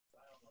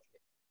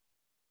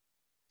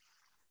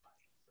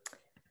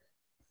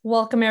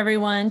Welcome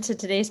everyone to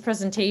today's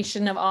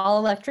presentation of All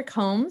Electric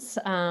Homes,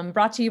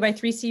 brought to you by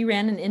 3C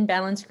Wren and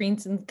Inbalance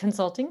Greens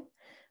Consulting.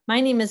 My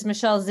name is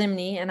Michelle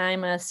Zimney and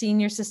I'm a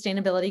Senior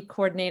Sustainability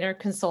Coordinator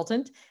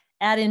Consultant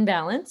at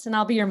Inbalance, and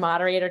I'll be your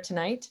moderator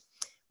tonight.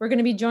 We're going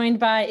to be joined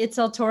by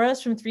Itzel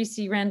Torres from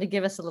 3C Wren to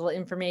give us a little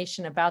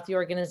information about the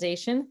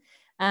organization.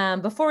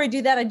 Before we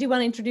do that, I do want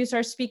to introduce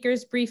our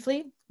speakers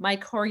briefly.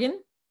 Mike Horgan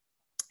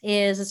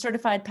is a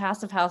certified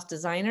passive house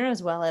designer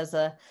as well as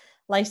a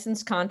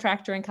licensed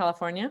contractor in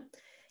California.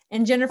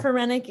 And Jennifer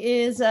Rennick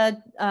is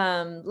a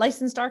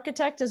licensed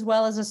architect as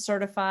well as a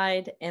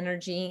certified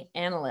energy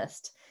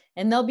analyst.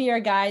 And they'll be our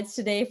guides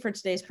today for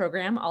today's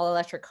program, All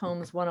Electric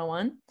Homes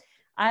 101.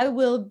 I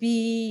will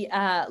be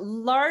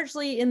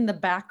largely in the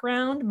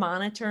background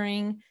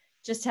monitoring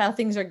just how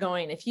things are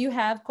going. If you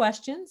have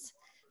questions,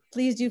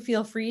 please do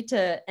feel free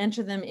to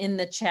enter them in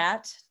the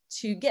chat.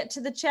 To get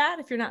to the chat,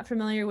 if you're not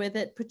familiar with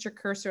it, put your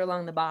cursor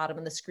along the bottom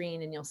of the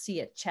screen and you'll see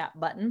a chat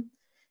button.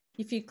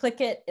 If you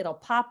click it, it'll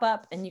pop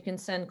up and you can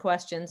send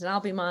questions, and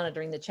I'll be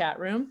monitoring the chat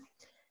room.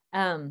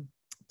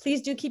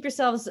 Please do keep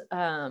yourselves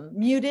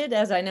muted,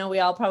 as I know we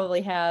all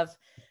probably have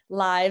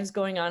lives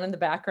going on in the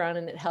background,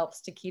 and it helps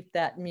to keep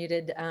that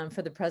muted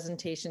for the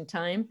presentation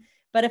time.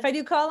 But if I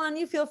do call on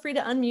you, feel free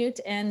to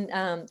unmute and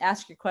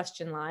ask your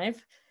question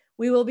live.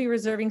 We will be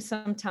reserving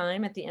some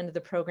time at the end of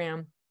the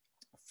program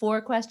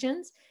for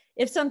questions.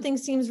 If something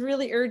seems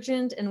really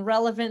urgent and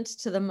relevant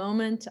to the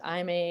moment,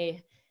 I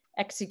may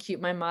execute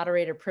my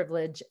moderator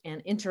privilege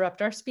and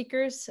interrupt our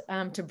speakers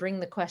to bring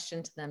the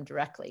question to them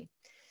directly.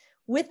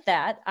 With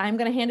that, I'm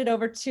going to hand it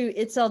over to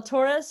Itzel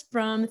Torres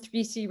from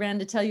 3C Wren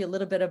to tell you a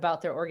little bit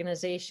about their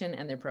organization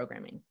and their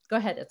programming. Go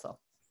ahead, Itzel.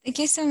 Thank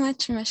you so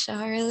much, Michelle.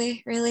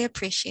 I really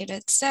appreciate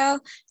it. So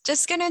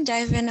just going to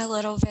dive in a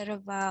little bit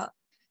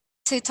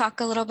to talk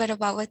a little bit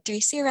about what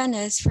 3C Wren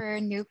is for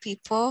new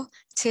people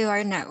to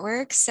our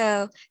network.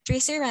 So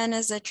 3C Wren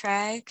is a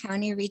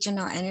Tri-County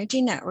Regional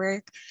Energy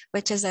Network,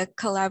 which is a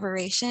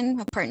collaboration,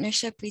 a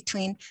partnership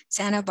between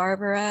Santa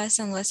Barbara,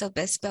 San Luis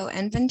Obispo,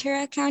 and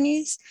Ventura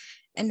counties,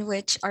 in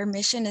which our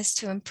mission is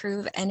to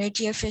improve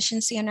energy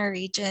efficiency in our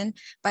region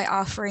by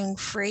offering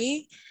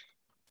free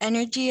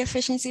energy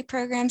efficiency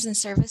programs and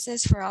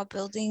services for all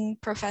building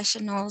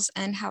professionals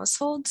and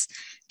households.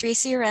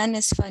 3C Wren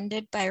is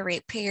funded by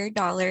ratepayer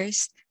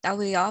dollars that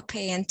we all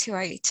pay into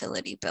our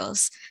utility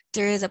bills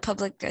through the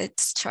public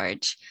goods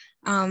charge.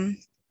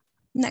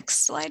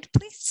 Next slide,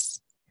 please.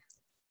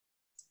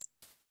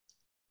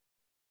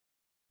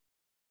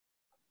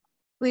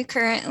 We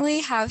currently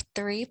have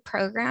 3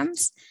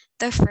 programs.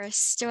 The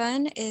first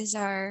one is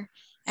our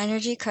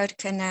Energy Code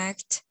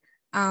Connect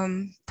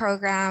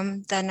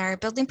program, then our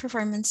building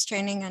performance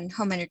training and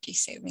home energy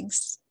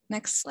savings.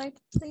 Next slide,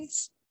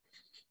 please.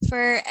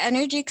 For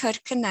Energy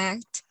Code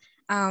Connect,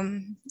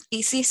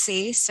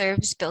 ECC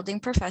serves building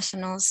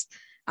professionals,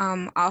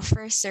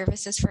 offers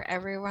services for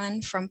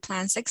everyone from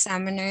plans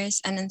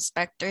examiners and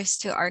inspectors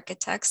to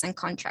architects and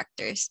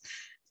contractors,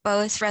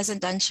 both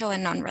residential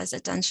and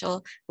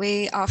non-residential.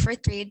 We offer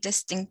 3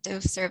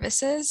 distinctive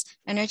services: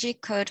 Energy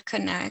Code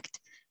Connect,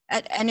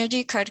 at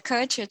Energy Code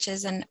Coach, which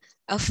is a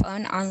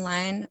phone,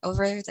 online,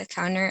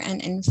 over-the-counter,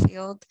 and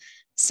in-field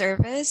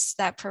service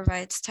that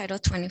provides Title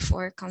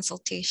 24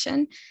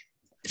 consultation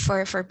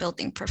for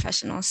building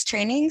professionals,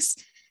 trainings,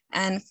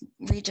 and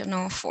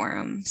regional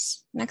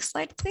forums. Next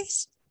slide,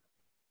 please.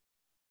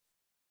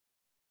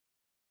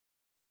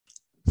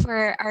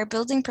 For our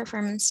building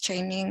performance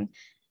training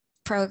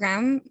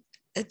program,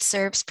 it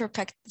serves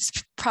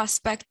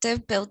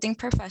prospective building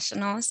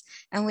professionals,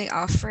 and we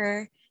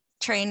offer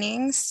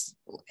trainings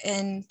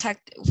in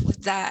tech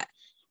that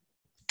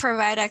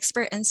provide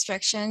expert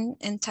instruction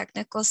in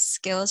technical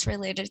skills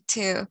related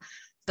to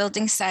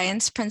building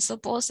science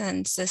principles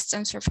and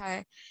systems for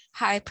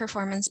high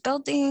performance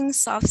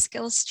buildings, soft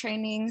skills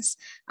trainings,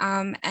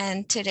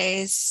 and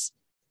today's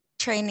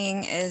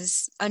training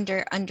is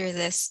under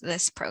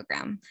this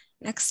program.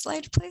 Next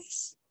slide,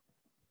 please.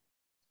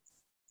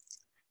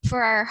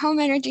 For our home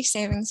energy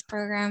savings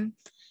program,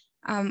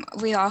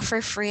 we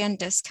offer free and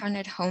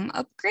discounted home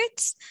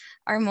upgrades.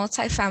 Our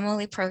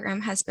multifamily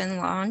program has been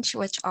launched,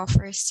 which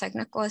offers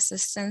technical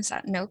assistance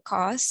at no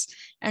cost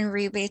and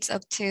rebates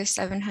up to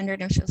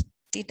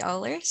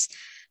 $750.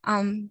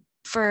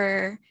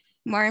 For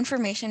more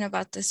information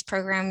about this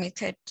program, you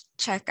could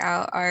check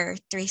out our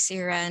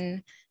 3C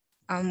Wren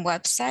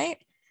website.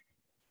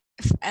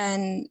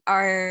 And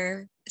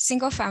our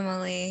single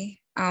family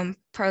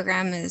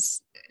program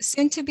is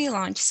soon to be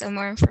launched, so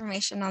more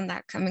information on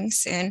that coming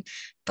soon.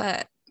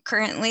 But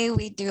currently,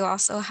 we do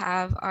also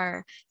have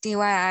our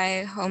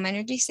DIY home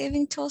energy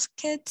saving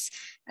toolkits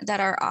that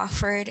are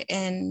offered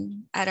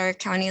at our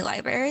county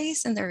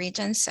libraries in the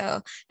region.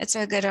 So it's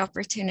a good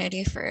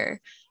opportunity for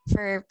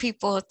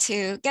people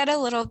to get a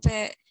little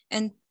bit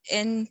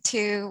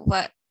into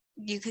what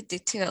you could do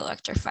to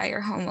electrify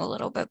your home a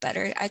little bit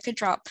better. I could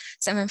drop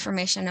some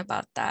information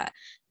about that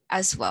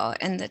as well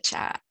in the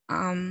chat.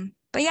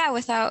 But yeah,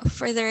 without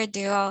further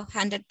ado, I'll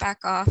hand it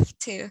back off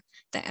to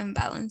the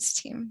Imbalance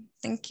team.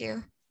 Thank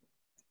you.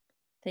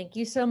 Thank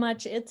you so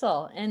much,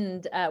 Itzel.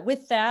 And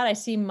with that, I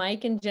see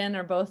Mike and Jen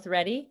are both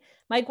ready.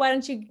 Mike, why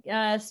don't you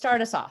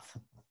start us off?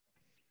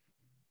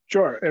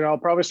 Sure, and I'll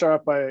probably start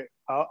off by,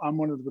 I'm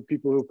one of the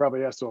people who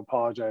probably has to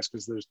apologize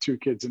because there's 2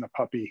 kids and a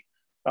puppy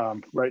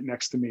right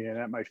next to me and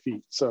at my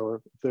feet. So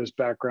if there's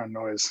background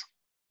noise,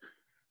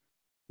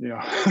 you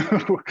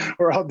know,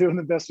 we're all doing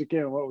the best we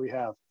can with what we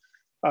have.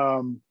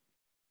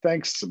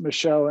 Thanks,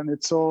 Michelle and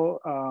Itzel.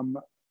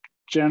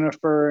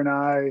 Jennifer and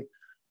I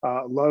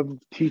love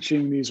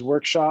teaching these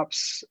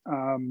workshops.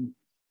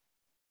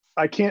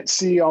 I can't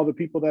see all the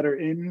people that are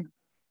in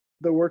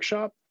the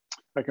workshop.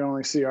 I can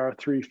only see our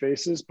 3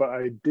 faces, but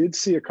I did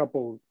see a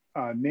couple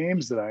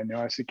names that I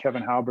know. I see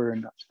Kevin Halber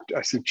and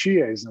I see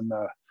Chia's in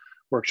the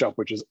workshop,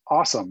 which is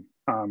awesome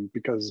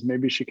because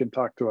maybe she can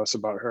talk to us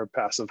about her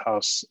passive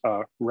house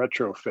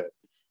retrofit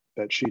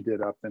that she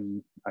did up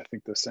in, I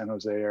think, the San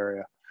Jose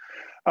area.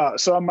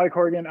 So I'm Mike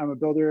Horgan. I'm a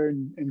builder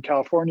in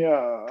California.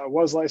 I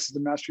was licensed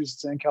in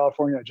Massachusetts and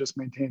California. I just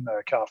maintained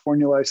the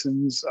California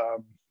license.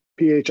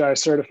 PHI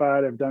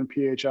certified. I've done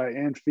PHI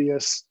and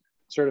FIAS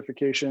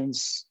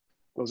certifications.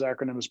 Those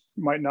acronyms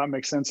might not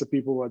make sense to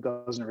people, but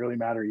it doesn't really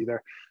matter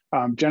either.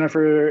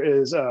 Jennifer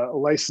is a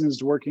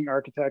licensed working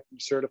architect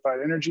and certified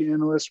energy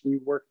analyst. We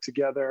work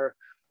together.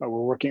 We're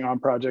working on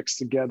projects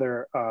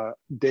together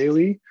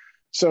daily.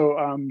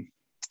 So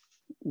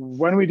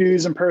when we do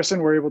these in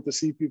person, we're able to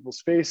see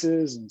people's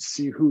faces and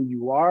see who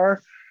you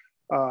are.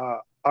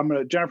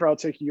 Jennifer, I'll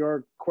take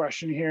your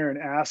question here and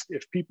ask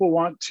if people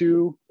want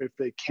to, if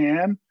they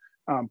can,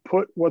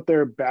 put what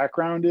their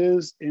background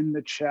is in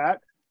the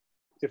chat.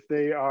 If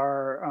they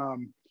are,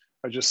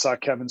 I just saw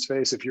Kevin's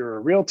face. If you're a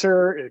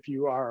realtor, if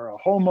you are a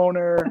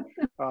homeowner,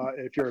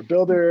 if you're a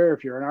builder,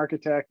 if you're an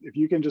architect, if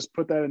you can just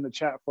put that in the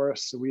chat for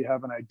us so we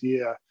have an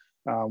idea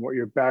what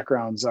your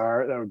backgrounds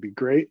are, that would be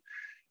great.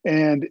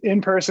 And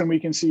in person, we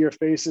can see your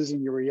faces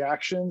and your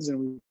reactions, and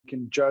we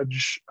can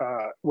judge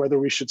whether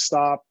we should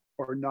stop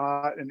or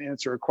not and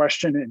answer a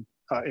question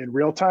in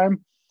real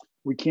time.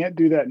 We can't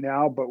do that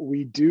now, but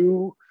we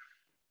do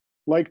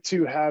like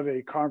to have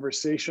a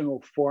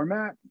conversational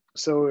format.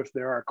 So if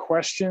there are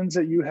questions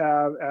that you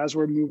have as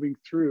we're moving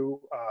through,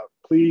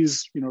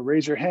 please,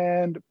 raise your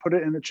hand, put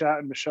it in the chat,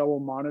 and Michelle will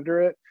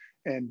monitor it.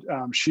 And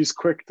she's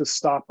quick to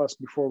stop us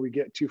before we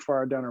get too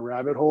far down a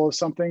rabbit hole of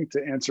something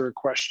to answer a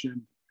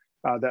question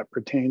that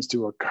pertains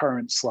to a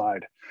current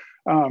slide.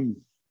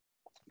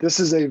 This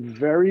is a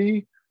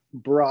very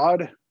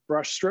broad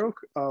brushstroke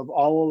of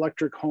all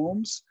electric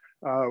homes.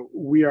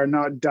 We are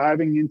not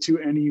diving into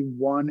any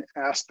one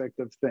aspect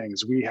of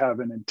things. We have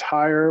an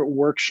entire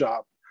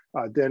workshop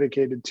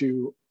dedicated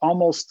to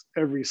almost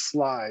every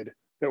slide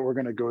that we're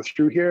going to go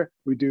through here.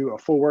 We do a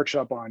full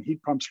workshop on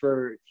heat pumps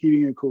for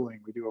heating and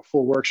cooling. We do a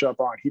full workshop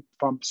on heat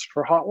pumps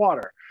for hot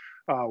water.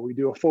 We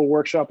do a full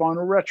workshop on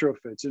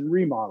retrofits and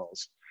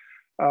remodels.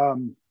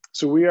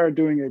 So we are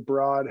doing a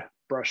broad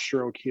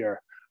brushstroke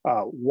here.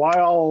 Why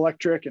all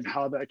electric and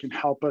how that can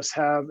help us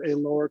have a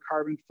lower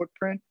carbon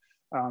footprint.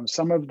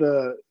 Some of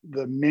the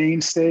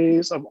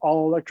mainstays of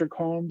all electric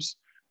homes,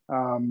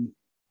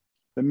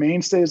 the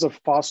mainstays of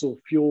fossil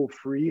fuel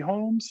free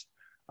homes.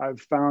 I've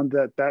found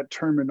that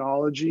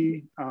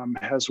terminology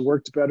has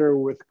worked better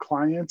with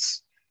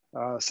clients.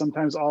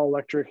 Sometimes all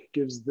electric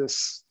gives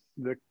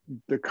the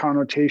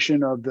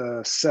connotation of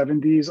the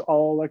 70s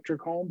all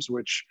electric homes,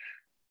 which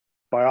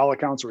by all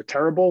accounts were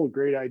terrible,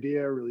 great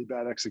idea, really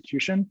bad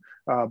execution.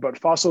 But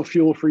fossil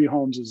fuel free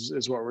homes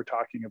is what we're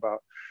talking about.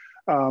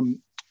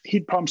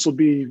 Heat pumps will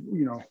be,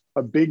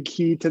 a big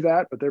key to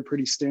that, but they're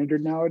pretty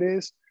standard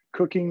nowadays.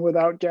 Cooking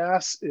without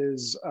gas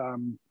is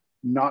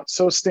not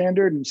so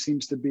standard and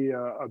seems to be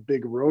a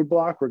big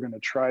roadblock. We're going to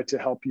try to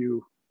help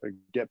you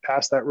get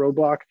past that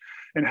roadblock,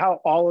 and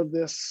how all of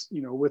this,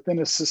 within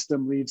a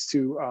system leads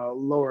to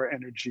lower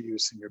energy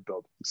use in your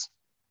buildings.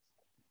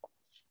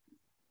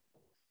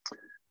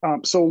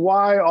 So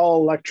why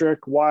all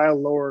electric? Why a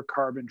lower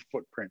carbon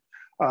footprint?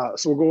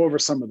 So we'll go over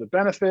some of the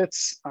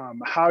benefits,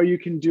 how you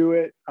can do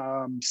it,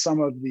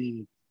 some of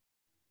the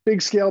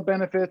big scale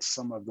benefits,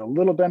 some of the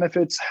little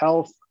benefits,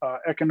 health,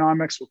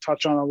 economics, we'll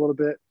touch on a little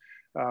bit.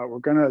 We're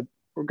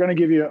gonna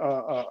give you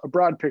a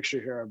broad picture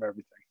here of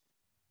everything.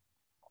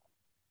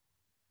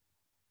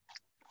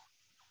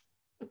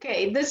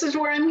 Okay, this is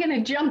where I'm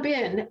gonna jump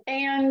in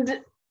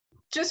and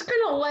just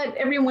gonna let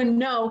everyone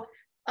know,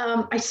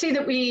 I see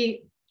that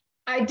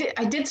I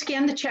did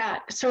scan the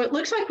chat. So it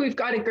looks like we've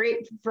got a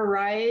great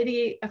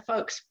variety of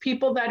folks,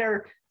 people that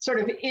are sort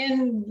of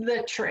in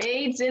the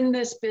trades in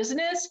this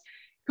business,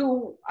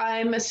 who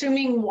I'm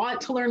assuming want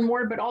to learn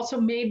more, but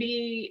also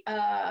maybe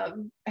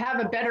have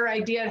a better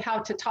idea of how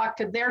to talk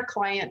to their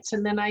clients.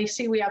 And then I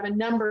see we have a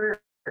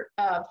number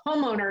of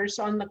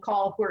homeowners on the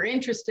call who are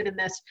interested in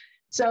this.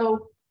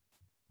 So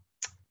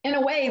in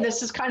a way,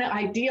 this is kind of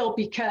ideal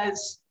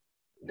because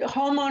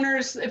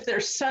homeowners, if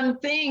there's some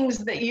things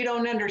that you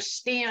don't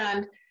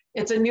understand,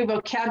 it's a new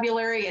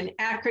vocabulary, an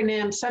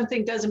acronym,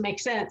 something doesn't make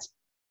sense,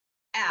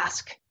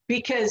 ask,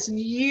 because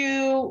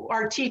you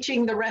are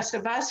teaching the rest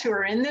of us who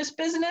are in this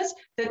business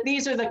that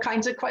these are the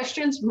kinds of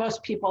questions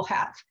most people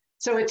have.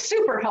 So it's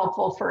super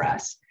helpful for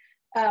us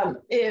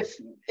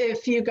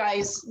if you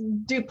guys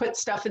do put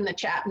stuff in the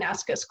chat and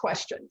ask us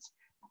questions.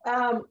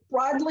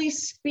 Broadly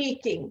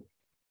speaking,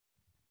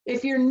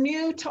 if you're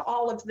new to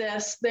all of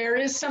this, there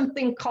is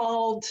something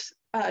called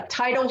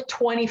Title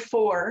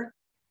 24,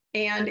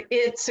 and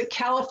it's a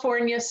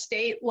California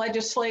state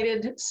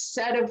legislated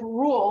set of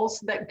rules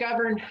that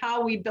govern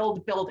how we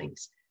build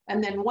buildings.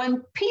 And then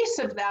one piece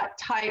of that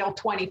Title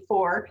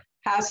 24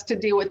 has to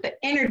do with the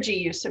energy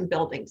use in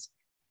buildings.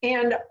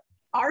 And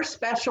our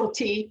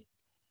specialty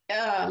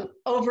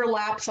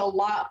overlaps a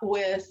lot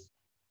with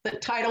the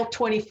Title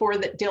 24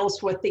 that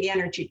deals with the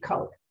energy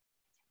code.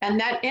 And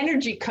that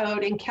energy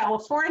code in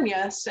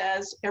California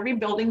says every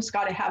building's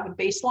got to have a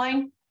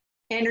baseline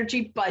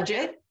energy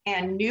budget,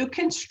 and new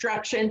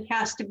construction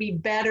has to be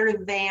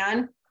better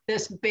than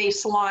this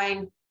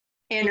baseline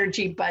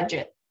energy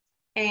budget.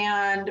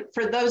 And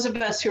for those of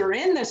us who are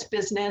in this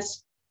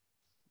business,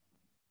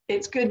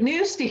 it's good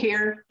news to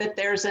hear that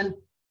there's an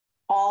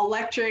all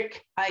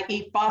electric,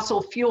 i.e.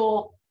 fossil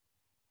fuel,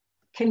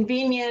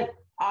 convenient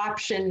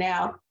option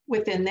now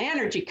within the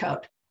energy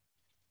code.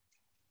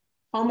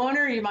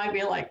 Homeowner, you might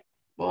be like,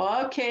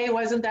 well, okay,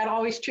 wasn't that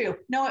always true?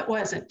 No, it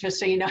wasn't, just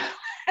so you know.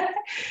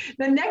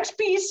 The next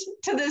piece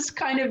to this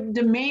kind of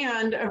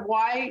demand of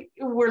why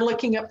we're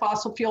looking at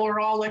fossil fuel or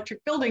all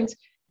electric buildings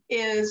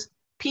is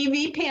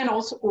PV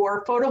panels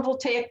or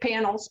photovoltaic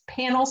panels,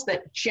 panels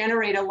that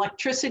generate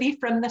electricity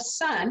from the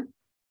sun,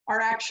 are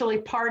actually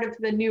part of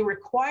the new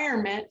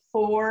requirement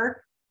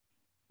for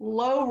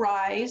low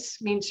rise,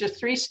 means just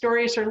 3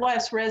 stories or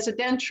less,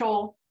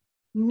 residential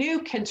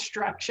new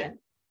construction.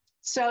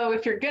 So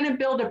if you're going to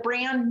build a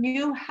brand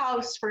new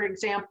house, for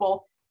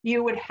example,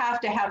 you would have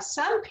to have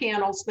some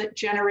panels that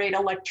generate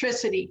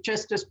electricity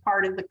just as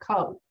part of the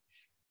code.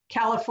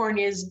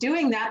 California is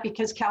doing that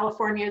because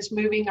California is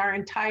moving our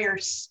entire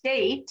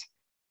state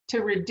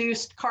to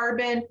reduce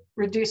carbon,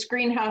 reduce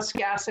greenhouse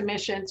gas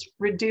emissions,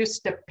 reduce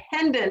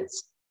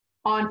dependence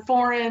on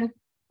foreign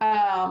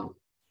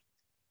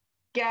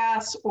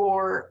gas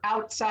or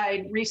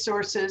outside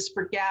resources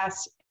for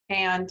gas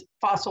and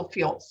fossil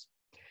fuels.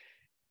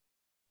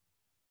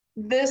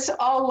 This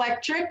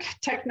all-electric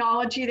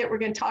technology that we're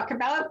going to talk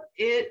about,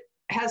 it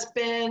has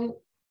been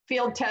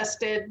field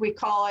tested, we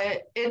call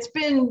it. It's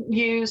been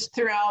used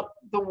throughout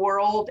the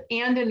world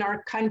and in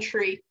our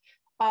country.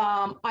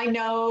 I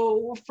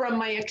know from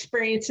my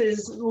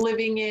experiences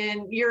living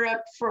in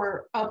Europe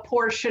for a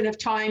portion of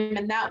time,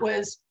 and that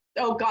was,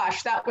 oh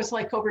gosh, that was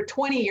like over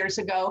 20 years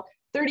ago,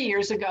 30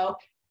 years ago.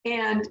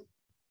 And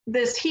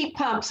this heat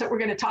pumps that we're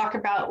going to talk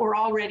about were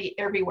already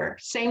everywhere.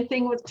 Same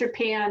thing with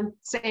Japan,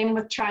 same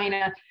with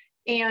China.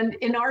 And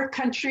in our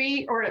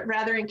country, or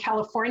rather in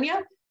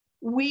California,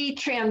 we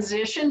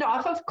transitioned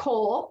off of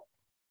coal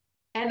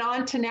and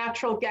onto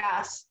natural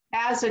gas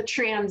as a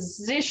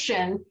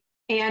transition,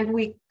 and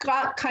we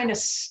got kind of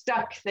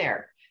stuck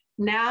there.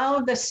 Now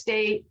the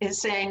state is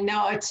saying,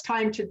 no, it's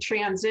time to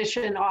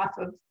transition off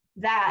of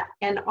that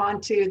and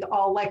onto the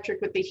all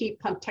electric with the heat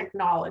pump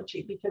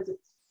technology, because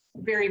it's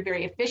very,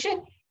 very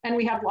efficient. And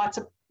we have lots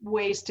of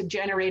ways to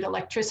generate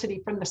electricity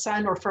from the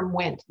sun or from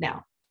wind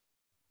now.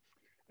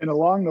 And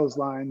along those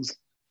lines,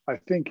 I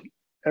think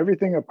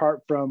everything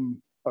apart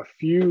from a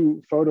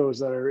few photos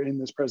that are in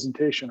this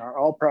presentation are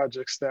all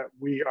projects that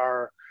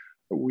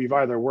we've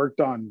either worked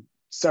on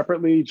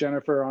separately,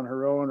 Jennifer on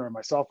her own or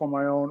myself on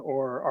my own,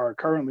 or are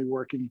currently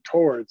working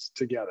towards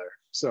together.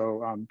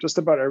 So just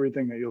about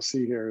everything that you'll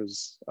see here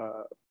is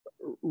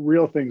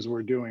real things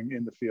we're doing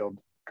in the field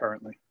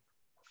currently.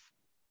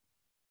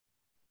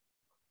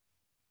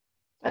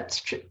 That's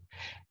true.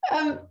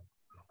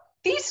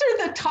 These are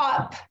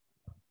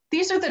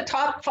the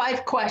top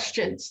 5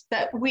 questions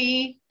that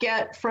we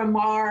get from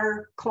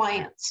our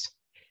clients.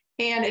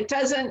 And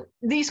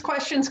these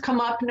questions come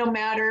up no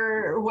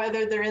matter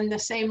whether they're in the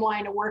same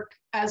line of work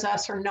as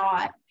us or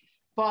not.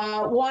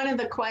 But one of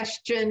the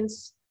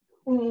questions,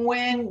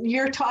 when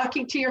you're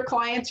talking to your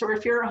clients, or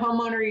if you're a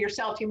homeowner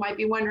yourself, you might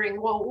be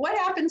wondering, well, what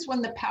happens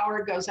when the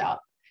power goes out?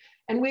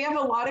 And we have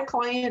a lot of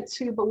clients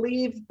who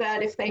believe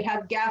that if they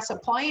have gas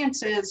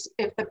appliances,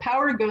 if the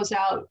power goes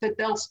out, that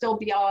they'll still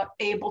be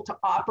able to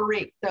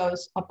operate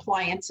those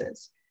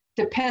appliances.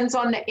 Depends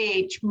on the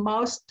age.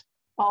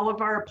 All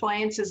of our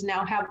appliances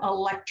now have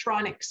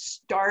electronic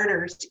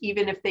starters,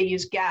 even if they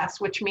use gas,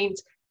 which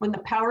means when the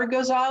power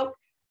goes out,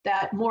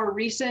 that more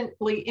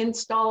recently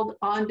installed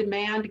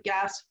on-demand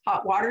gas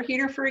hot water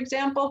heater, for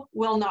example,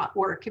 will not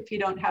work if you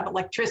don't have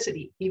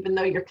electricity, even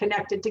though you're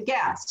connected to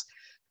gas.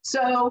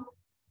 So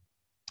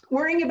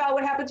worrying about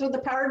what happens when the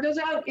power goes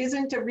out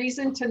isn't a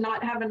reason to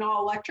not have an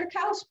all-electric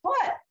house,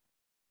 but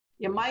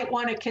you might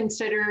want to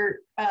consider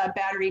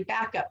battery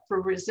backup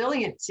for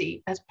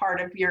resiliency as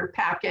part of your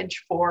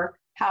package for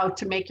how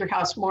to make your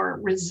house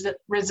more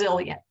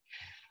resilient.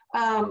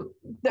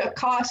 The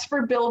cost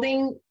for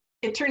building,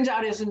 it turns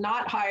out, is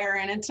not higher,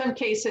 and in some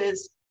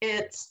cases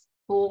it's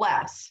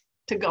less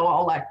to go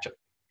all electric.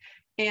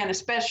 And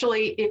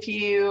especially if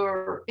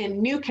you're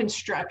in new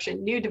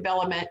construction, new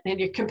development, and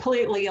you're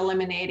completely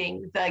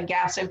eliminating the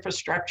gas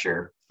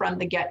infrastructure from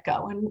the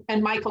get-go.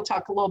 And Mike will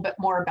talk a little bit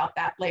more about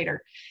that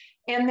later.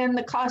 And then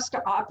the cost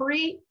to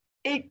operate,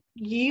 it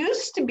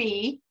used to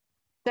be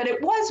that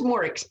it was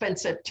more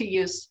expensive to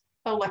use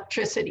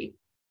electricity.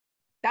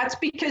 That's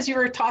because you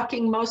were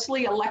talking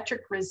mostly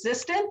electric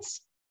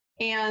resistance,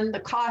 and the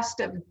cost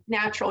of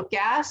natural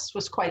gas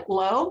was quite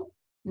low.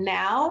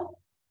 Now,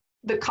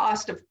 the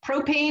cost of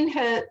propane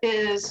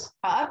is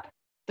up.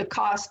 The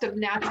cost of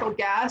natural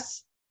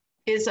gas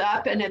is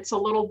up, and it's a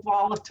little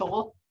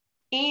volatile.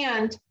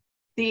 And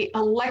the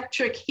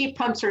electric heat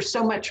pumps are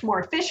so much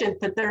more efficient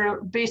that they're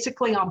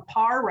basically on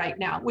par right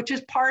now, which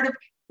is part of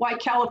why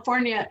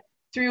California,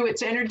 through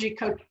its energy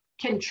code,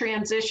 can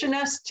transition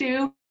us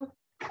to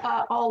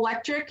all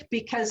electric,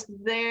 because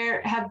they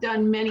have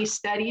done many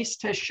studies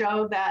to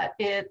show that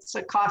it's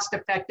a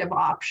cost-effective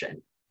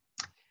option.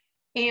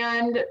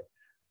 And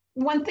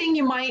one thing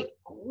you might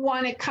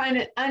want to kind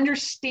of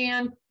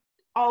understand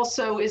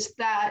also is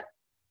that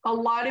a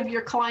lot of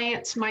your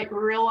clients might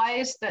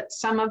realize that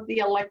some of the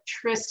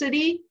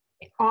electricity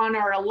on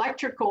our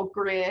electrical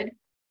grid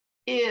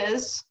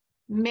is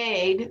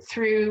made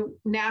through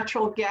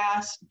natural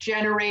gas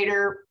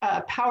generator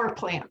power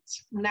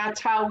plants. And that's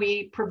how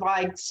we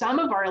provide some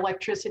of our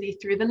electricity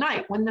through the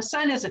night when the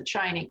sun isn't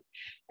shining.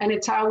 And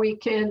it's how we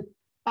can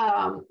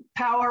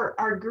power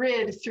our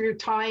grid through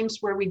times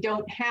where we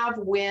don't have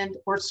wind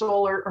or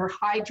solar or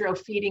hydro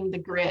feeding the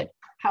grid.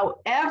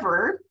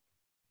 However,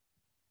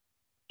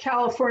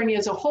 California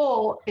as a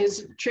whole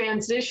is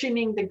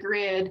transitioning the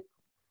grid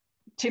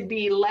to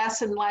be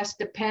less and less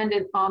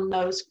dependent on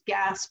those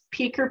gas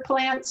peaker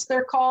plants,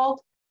 they're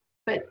called.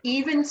 But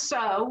even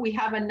so, we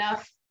have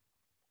enough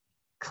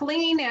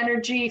clean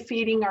energy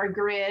feeding our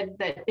grid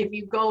that if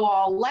you go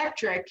all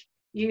electric,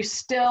 you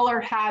still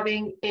are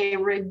having a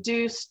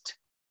reduced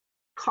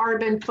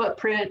carbon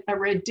footprint, a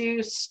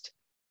reduced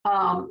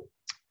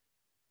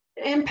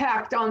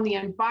impact on the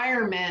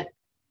environment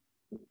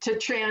to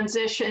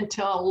transition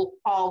to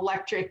all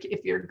electric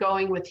if you're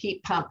going with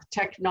heat pump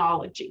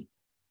technology.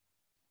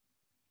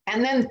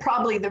 And then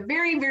probably the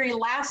very, very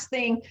last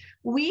thing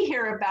we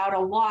hear about a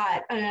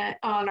lot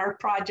on our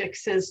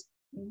projects is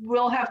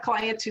we'll have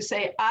clients who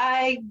say,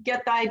 I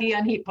get the idea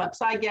on heat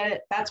pumps. I get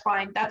it. That's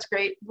fine. That's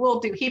great. We'll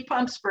do heat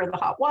pumps for the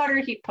hot water,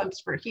 heat pumps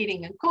for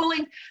heating and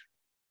cooling,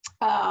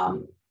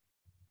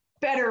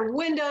 better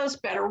windows,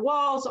 better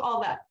walls,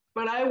 all that.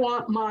 But I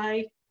want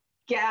my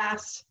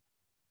gas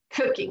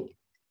cooking.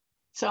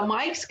 So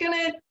Mike's going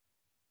to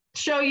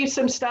show you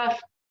some stuff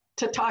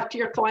to talk to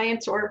your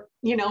clients, or,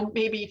 you know,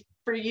 maybe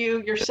for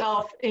you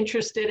yourself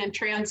interested in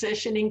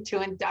transitioning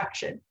to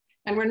induction.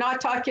 And we're not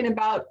talking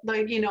about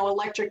the, you know,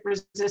 electric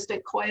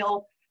resistant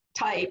coil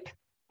type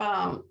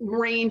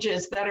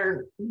ranges that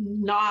are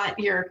not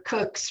your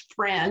cook's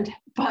friend,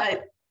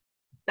 but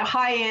the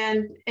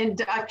high-end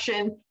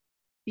induction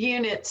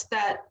units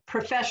that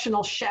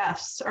professional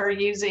chefs are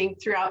using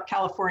throughout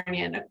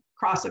California and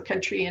across the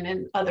country and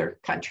in other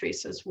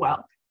countries as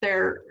well.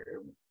 They're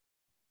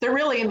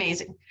really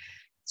amazing.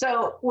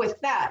 So with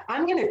that,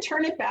 I'm going to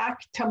turn it back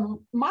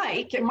to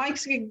Mike, and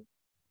Mike's going to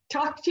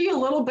talk to you a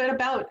little bit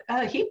about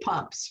heat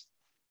pumps.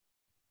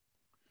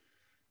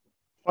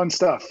 Fun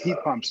stuff, heat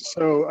pumps.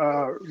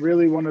 So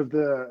really one of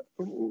the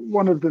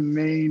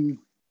main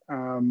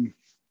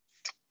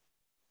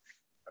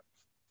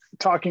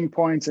talking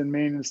points and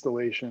main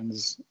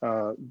installations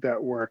that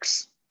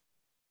works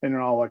in an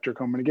all electric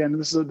home. And again,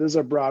 this is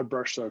a broad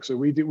brushstroke. So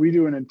we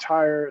do an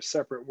entire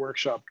separate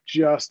workshop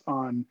just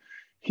on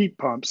heat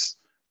pumps.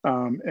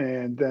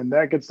 And then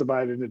that gets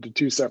divided into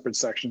two separate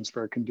sections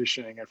for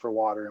conditioning and for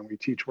water. And we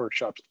teach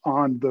workshops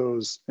on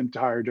those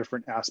entire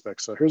different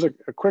aspects. So here's a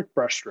quick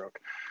brushstroke,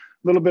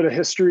 a little bit of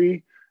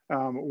history,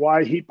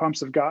 why heat pumps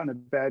have gotten a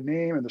bad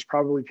name. And there's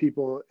probably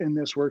people in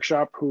this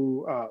workshop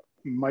who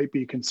might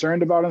be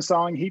concerned about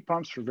installing heat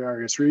pumps for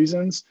various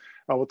reasons.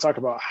 We'll talk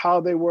about how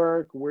they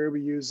work, where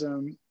we use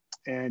them,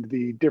 and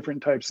the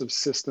different types of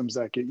systems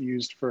that get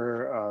used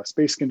for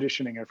space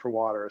conditioning and for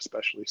water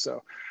especially.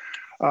 So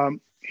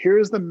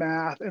here's the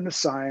math and the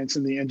science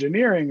and the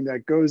engineering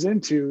that goes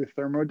into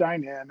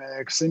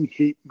thermodynamics and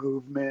heat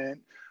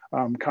movement,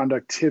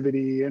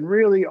 conductivity, and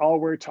really all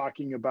we're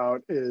talking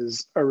about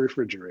is a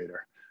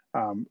refrigerator.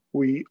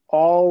 We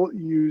all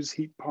use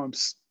heat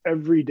pumps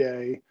every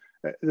day.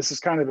 This is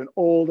kind of an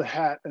old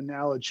hat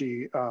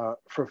analogy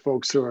for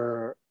folks who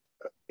are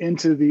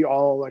into the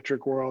all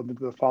electric world,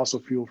 into the fossil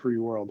fuel free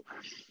world.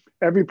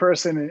 Every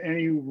person in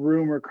any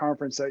room or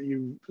conference that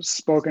you've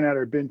spoken at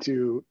or been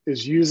to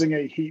is using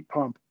a heat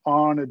pump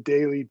on a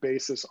daily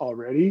basis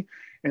already.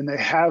 And they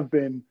have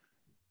been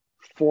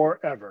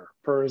forever,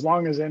 for as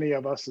long as any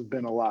of us have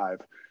been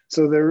alive.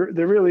 So there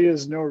really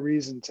is no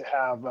reason to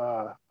have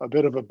a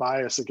bit of a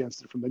bias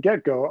against it from the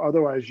get-go.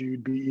 Otherwise,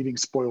 you'd be eating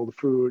spoiled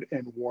food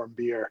and warm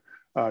beer,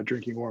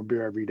 drinking warm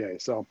beer every day.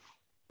 So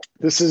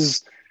this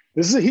is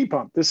a heat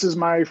pump. This is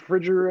my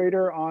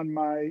refrigerator on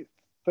my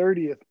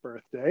 30th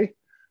birthday.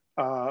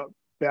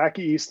 back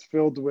east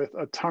filled with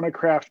a ton of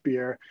craft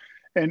beer.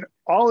 And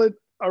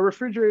a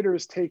refrigerator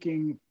is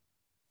taking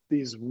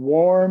these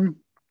warm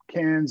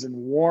cans and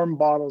warm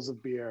bottles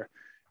of beer,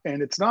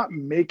 and it's not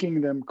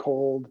making them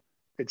cold.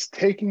 It's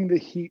taking the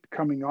heat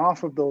coming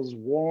off of those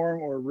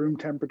warm or room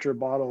temperature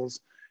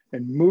bottles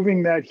and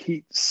moving that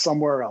heat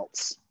somewhere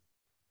else.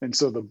 And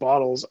so the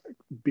bottles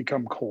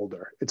become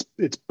colder.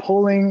 It's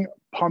pulling,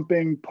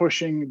 pumping,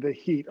 pushing the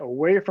heat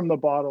away from the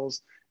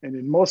bottles, and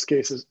in most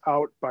cases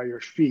out by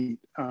your feet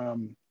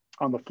on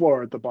the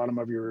floor at the bottom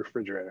of your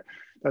refrigerator.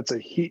 That's a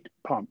heat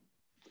pump.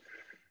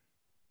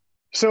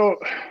 So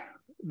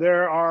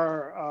there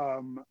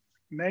are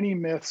many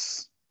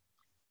myths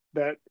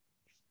that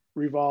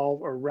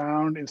revolve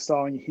around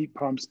installing heat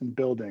pumps in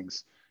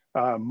buildings.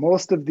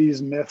 Most of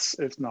these myths,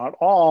 if not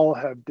all,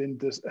 have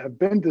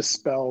been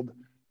dispelled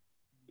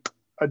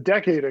a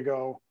decade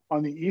ago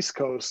on the East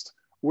Coast,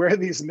 where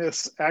these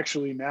myths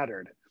actually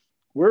mattered.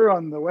 We're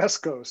on the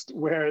West Coast,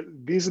 where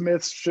these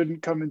myths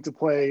shouldn't come into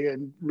play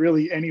in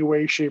really any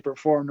way, shape, or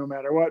form, no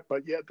matter what,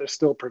 but yet they're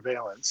still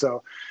prevalent.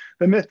 So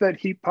the myth that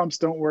heat pumps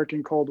don't work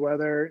in cold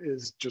weather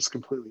is just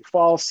completely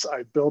false.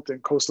 I built on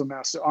coastal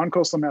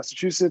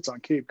Massachusetts on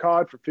Cape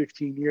Cod for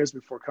 15 years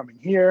before coming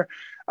here.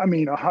 I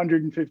mean,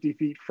 150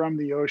 feet from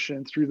the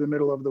ocean through the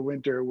middle of the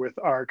winter with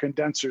our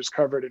condensers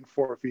covered in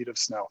 4 feet of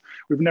snow.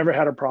 We've never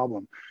had a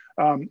problem.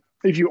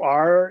 If you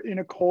are in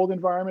a cold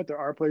environment, there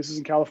are places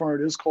in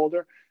California it is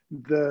colder.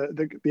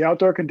 The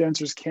outdoor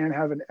condensers can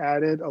have an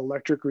added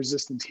electric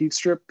resistance heat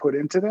strip put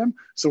into them.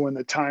 So when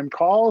the time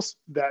calls,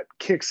 that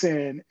kicks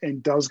in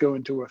and does go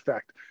into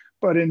effect.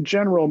 But in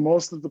general,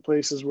 most of the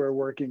places we're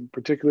working,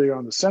 particularly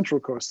on the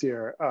Central Coast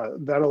here,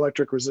 that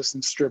electric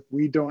resistance strip,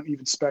 we don't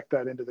even spec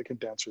that into the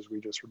condensers,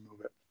 we just remove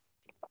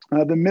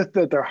it. The myth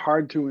that they're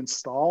hard to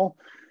install,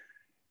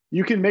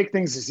 you can make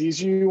things as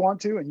easy as you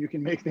want to, and you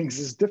can make things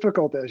as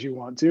difficult as you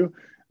want to.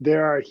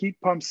 There are heat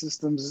pump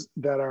systems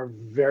that are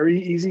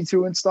very easy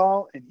to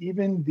install, and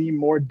even the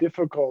more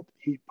difficult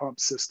heat pump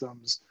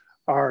systems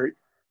are,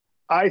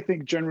 I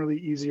think, generally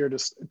easier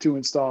to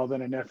install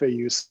than an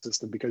FAU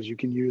system because you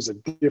can use a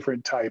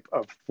different type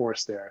of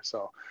forced air.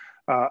 So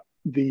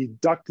the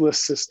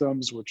ductless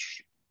systems,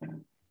 which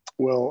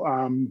we'll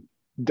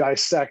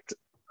dissect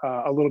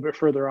a little bit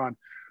further on,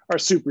 are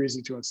super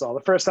easy to install. The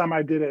first time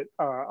I did it,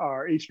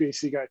 our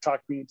HVAC guy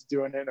talked me into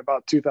doing it in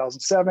about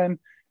 2007.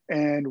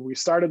 And we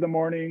started the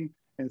morning,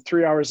 and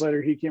 3 hours later,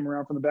 he came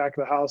around from the back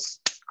of the house,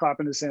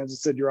 clapping his hands and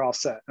said, "You're all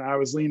set." And I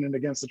was leaning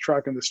against the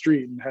truck in the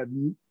street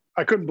and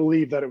I couldn't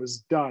believe that it was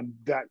done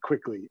that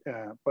quickly.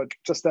 But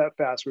just that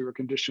fast, we were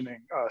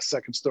conditioning a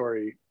second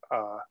story,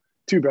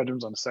 2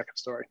 bedrooms on the second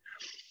story.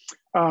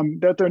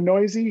 That they're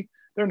noisy,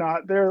 they're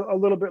not. They're a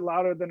little bit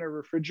louder than a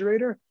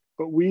refrigerator,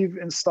 but we've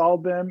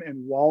installed them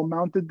and wall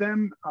mounted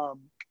them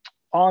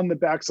on the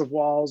backs of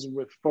walls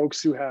with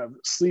folks who have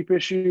sleep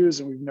issues,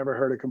 and we've never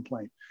heard a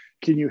complaint.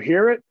 Can you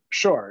hear it?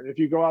 Sure. If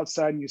you go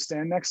outside and you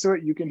stand next to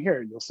it, you can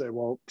hear it. You'll say,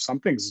 well,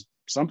 something's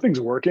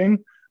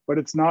working, but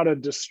it's not a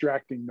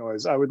distracting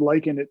noise. I would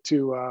liken it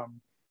to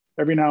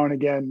every now and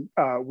again,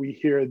 we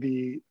hear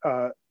the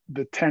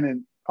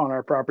tenant on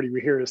our property, we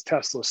hear his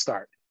Tesla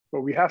start,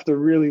 but we have to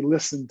really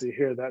listen to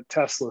hear that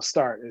Tesla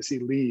start as he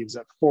leaves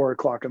at 4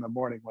 o'clock in the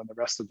morning when the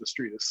rest of the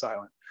street is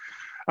silent.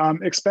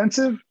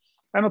 Expensive?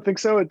 I don't think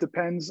so. It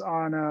depends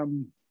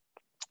on,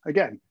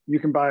 again,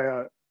 you can buy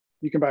a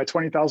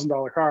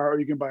 $20,000 car or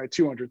you can buy a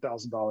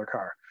 $200,000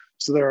 car.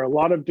 So there are a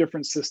lot of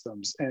different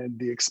systems, and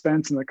the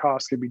expense and the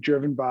cost can be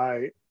driven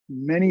by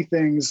many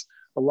things,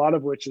 a lot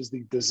of which is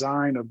the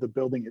design of the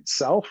building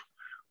itself,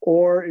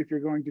 or if you're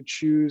going to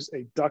choose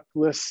a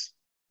ductless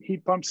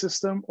heat pump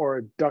system or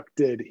a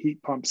ducted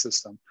heat pump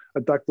system.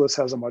 A ductless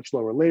has a much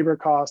lower labor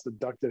cost. A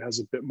ducted has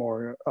a bit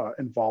more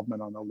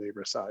involvement on the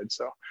labor side.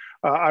 So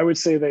I would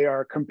say they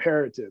are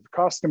comparative,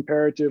 cost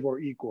comparative or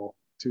equal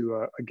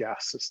to a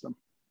gas system.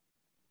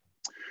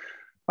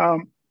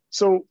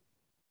 So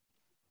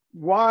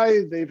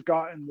why they've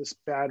gotten this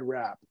bad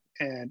rap,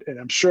 and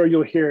I'm sure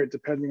you'll hear it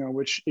depending on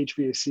which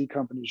HVAC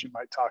companies you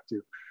might talk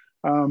to.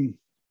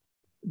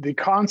 The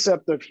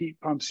concept of heat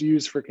pumps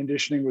used for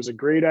conditioning was a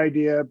great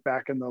idea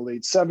back in the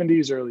late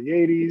 70s, early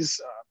 80s.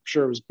 I'm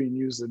sure it was being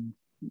used in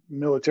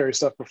military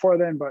stuff before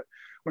then, but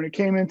when it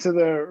came into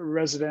the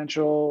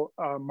residential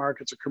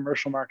markets or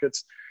commercial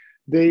markets,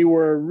 they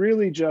were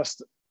really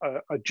just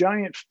a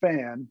giant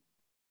fan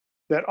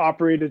that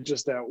operated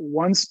just at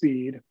one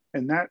speed,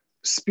 and that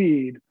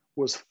speed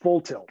was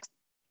full tilt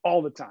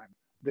all the time.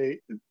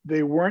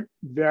 They weren't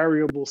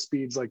variable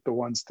speeds like the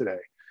ones today.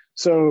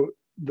 So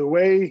the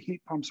way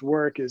heat pumps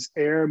work is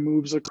air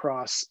moves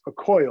across a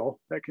coil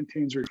that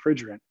contains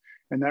refrigerant,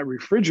 and that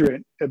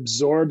refrigerant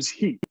absorbs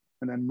heat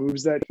and then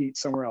moves that heat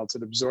somewhere else.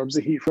 It absorbs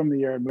the heat from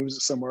the air and moves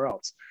it somewhere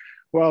else.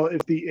 Well,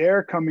 if the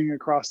air coming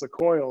across the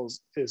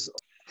coils is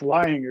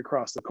flying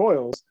across the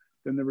coils,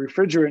 then the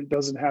refrigerant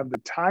doesn't have the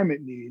time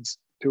it needs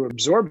to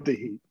absorb the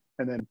heat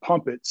and then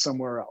pump it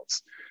somewhere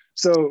else.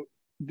 So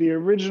the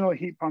original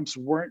heat pumps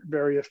weren't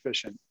very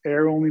efficient.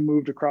 Air only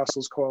moved across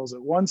those coils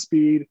at one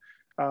speed.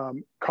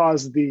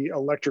 caused the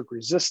electric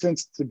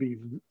resistance to be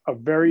a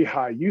very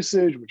high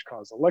usage, which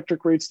caused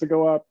electric rates to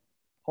go up.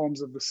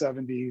 Homes of the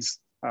 70s,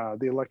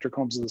 the electric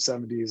homes of the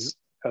 70s,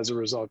 as a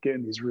result,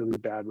 getting these really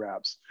bad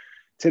raps.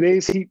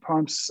 Today's heat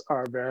pumps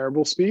are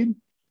variable speed,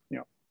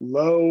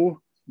 low,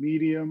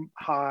 medium,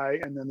 high,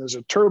 and then there's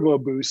a turbo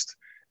boost.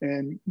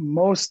 And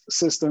most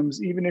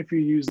systems, even if you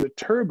use the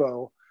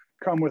turbo,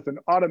 come with an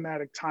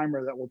automatic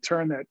timer that will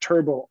turn that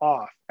turbo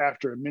off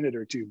after a minute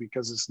or two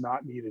because it's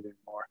not needed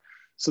anymore.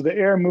 So the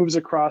air moves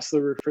across the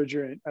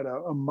refrigerant at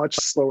a much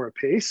slower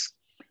pace.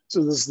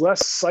 So there's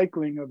less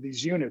cycling of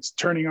these units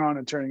turning on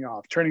and turning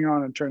off, turning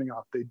on and turning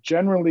off. They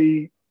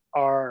generally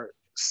are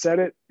set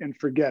it and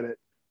forget it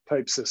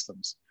type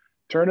systems.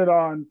 Turn it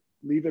on,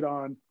 leave it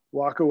on,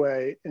 walk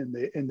away, and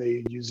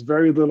they use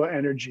very little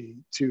energy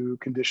to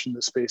condition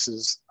the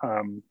spaces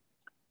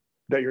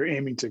that you're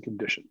aiming to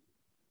condition.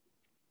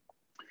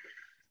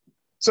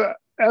 So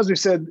as we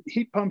said,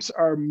 heat pumps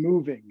are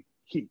moving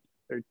heat.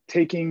 They're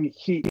taking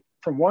heat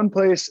from one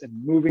place and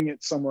moving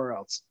it somewhere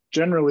else.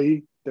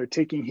 Generally, they're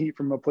taking heat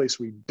from a place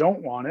we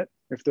don't want it,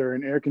 if they're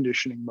in air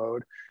conditioning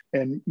mode,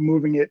 and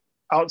moving it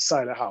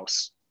outside a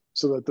house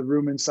so that the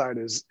room inside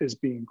is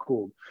being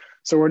cooled.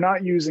 So we're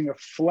not using a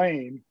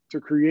flame to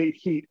create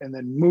heat and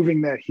then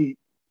moving that heat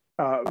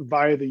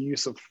via the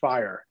use of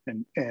fire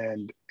and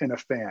a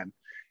fan.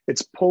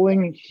 It's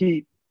pulling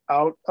heat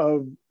out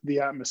of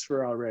the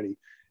atmosphere already.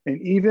 And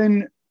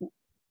even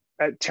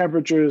at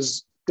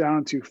temperatures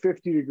down to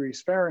 50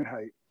 degrees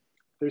Fahrenheit,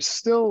 there's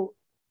still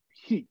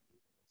heat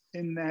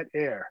in that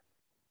air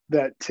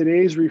that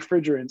today's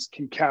refrigerants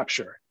can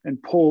capture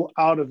and pull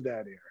out of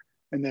that air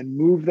and then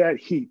move that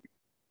heat,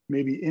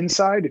 maybe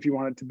inside if you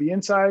want it to be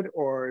inside,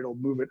 or it'll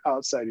move it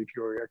outside if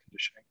you're air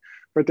conditioning.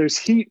 But there's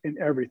heat in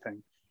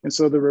everything. And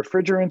so the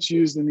refrigerants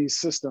used in these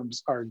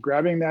systems are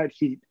grabbing that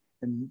heat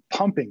and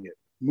pumping it,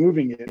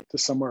 moving it to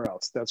somewhere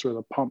else. That's where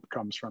the pump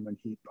comes from in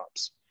heat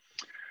pumps.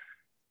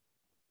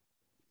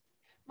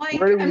 Mike,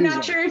 I'm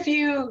not sure if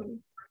you,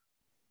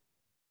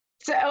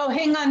 oh,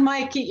 hang on,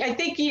 Mike.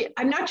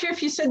 I'm not sure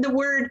if you said the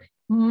word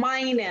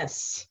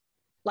minus,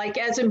 like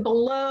as in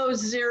below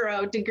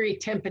 0 degree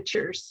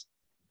temperatures.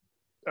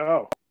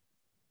 Oh,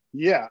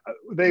 yeah.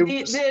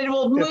 It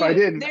will move. If I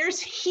didn't. There's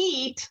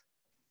heat.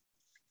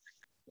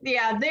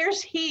 Yeah,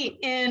 there's heat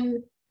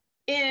in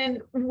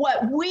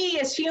what we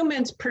as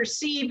humans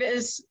perceive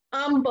as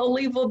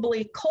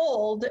unbelievably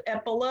cold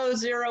at below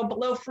 0,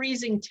 below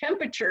freezing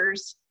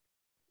temperatures.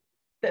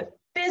 The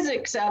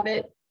physics of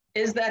it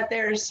is that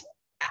there's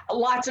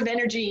lots of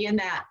energy in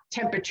that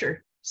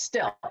temperature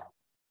still.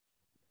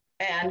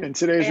 And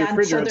today's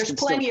refrigerants, so there's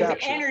plenty of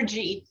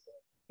energy,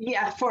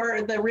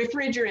 for the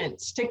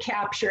refrigerants to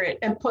capture it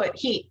and put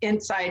heat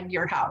inside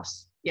your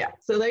house. Yeah,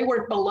 so they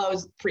work below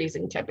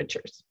freezing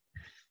temperatures.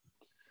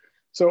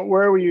 So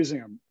where are we using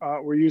them?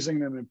 We're using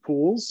them in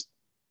pools.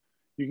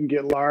 You can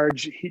get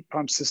large heat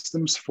pump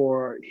systems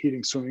for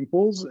heating swimming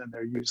pools, and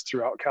they're used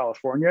throughout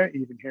California,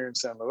 even here in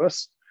St.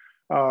 Louis.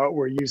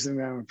 We're using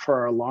them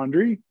for our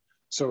laundry.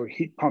 So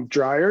heat pump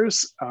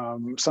dryers,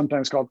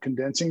 sometimes called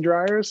condensing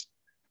dryers.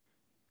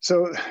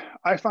 So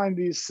I find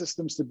these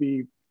systems to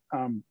be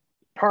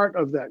part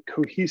of that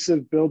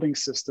cohesive building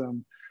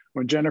system.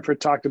 When Jennifer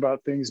talked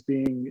about things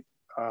being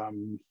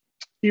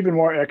even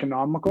more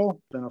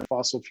economical than a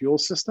fossil fuel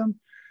system,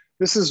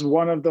 this is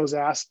one of those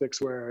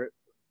aspects where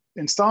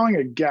installing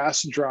a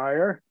gas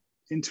dryer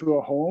into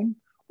a home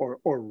or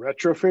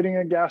retrofitting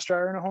a gas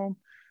dryer in a home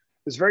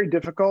is very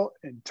difficult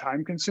and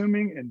time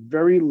consuming and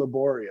very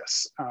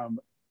laborious.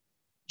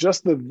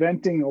 Just the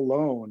venting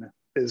alone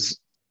is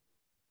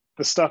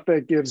the stuff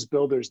that gives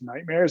builders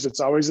nightmares. It's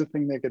always the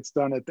thing that gets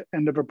done at the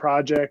end of a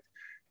project.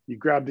 You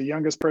grab the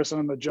youngest person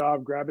on the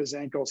job, grab his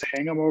ankles,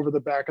 hang him over the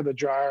back of the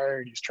dryer,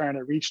 and he's trying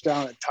to reach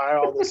down and tie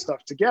all this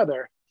stuff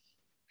together.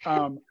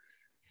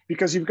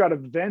 Because you've got to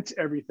vent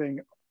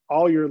everything,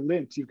 all your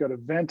lint, you've got to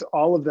vent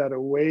all of that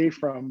away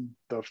from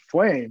the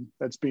flame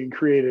that's being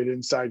created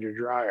inside your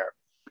dryer.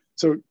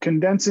 So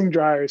condensing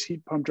dryers,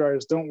 heat pump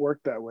dryers don't work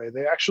that way.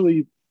 They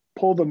actually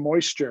pull the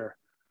moisture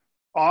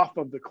off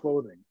of the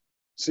clothing.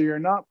 So you're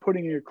not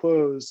putting your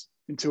clothes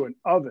into an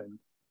oven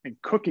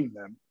and cooking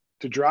them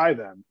to dry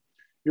them.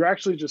 You're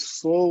actually just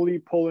slowly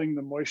pulling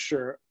the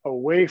moisture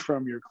away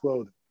from your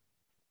clothing.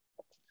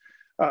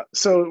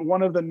 So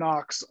one of the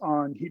knocks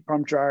on heat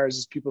pump dryers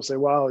is people say,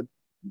 well,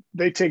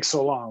 they take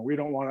so long. We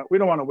don't want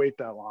to wait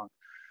that long.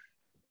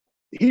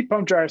 Heat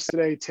pump dryers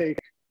today take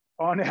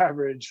on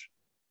average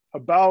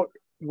about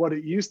what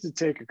it used to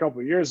take a couple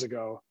of years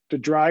ago to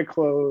dry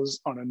clothes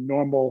on a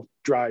normal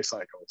dry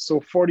cycle. So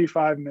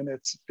 45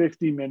 minutes,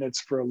 50 minutes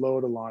for a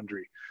load of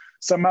laundry.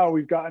 Somehow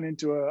we've gotten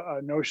into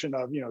a notion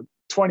of,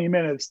 20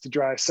 minutes to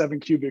dry 7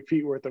 cubic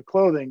feet worth of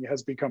clothing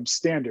has become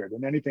standard,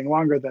 and anything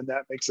longer than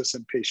that makes us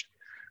impatient.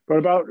 But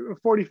about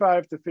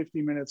 45 to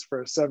 50 minutes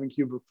for a 7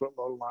 cubic foot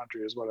load of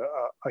laundry is what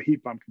a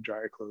heat pump can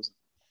dry your clothes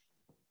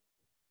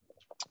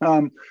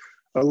in.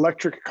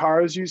 Electric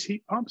cars use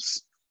heat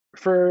pumps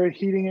for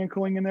heating and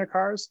cooling in their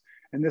cars.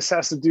 And this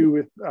has to do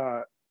with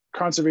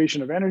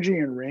conservation of energy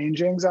and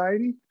range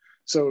anxiety.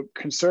 So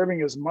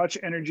conserving as much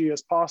energy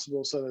as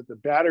possible so that the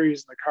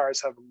batteries in the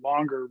cars have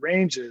longer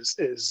ranges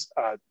is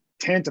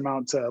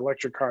tantamount to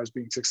electric cars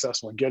being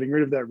successful and getting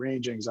rid of that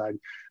range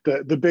anxiety.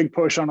 The big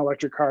push on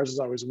electric cars is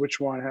always which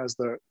one has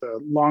the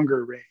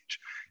longer range.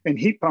 And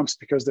heat pumps,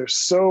 because they're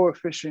so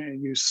efficient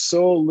and use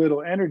so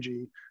little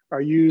energy, are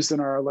used in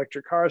our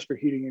electric cars for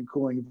heating and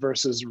cooling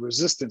versus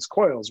resistance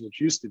coils, which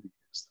used to be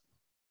used.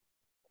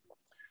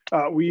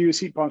 We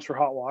use heat pumps for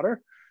hot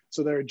water.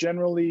 So there are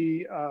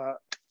generally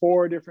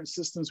 4 different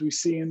systems we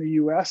see in the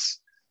US.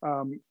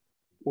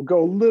 We'll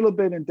go a little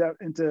bit in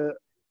depth into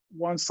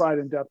one slide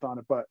in depth on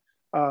it, but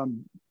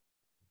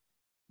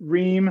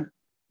Rheem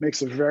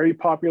makes a very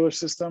popular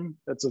system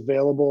that's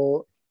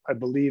available, I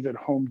believe, at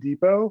Home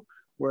Depot,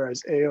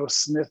 whereas A.O.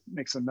 Smith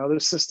makes another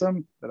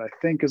system that I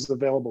think is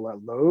available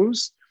at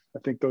Lowe's. I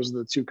think those are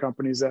the 2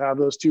 companies that have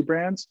those 2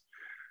 brands.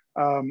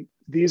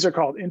 These are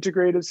called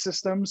integrated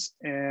systems.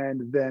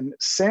 And then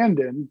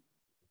Sandin,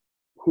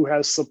 who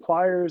has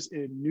suppliers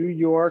in New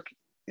York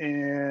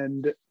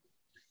and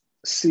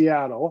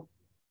Seattle,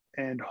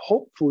 and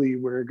hopefully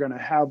we're going to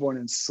have one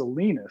in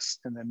Salinas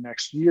in the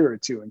next year or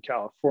 2 in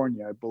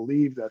California. I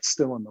believe that's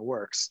still in the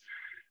works.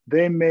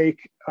 They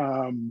make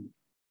a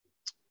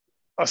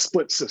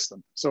split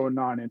system, so a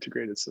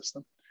non-integrated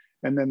system.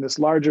 And then this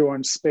larger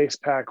one, Space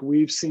Pack,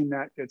 we've seen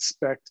that get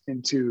spec'd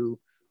into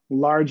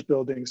large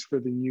buildings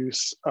for the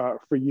use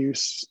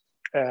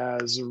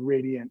as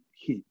radiant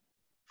heat,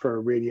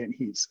 for radiant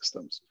heat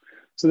systems.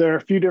 So there are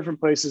a few different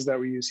places that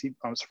we use heat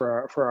pumps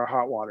for our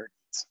hot water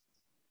needs.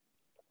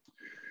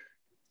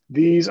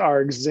 These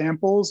are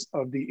examples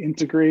of the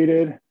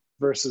integrated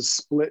versus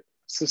split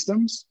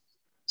systems.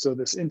 So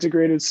this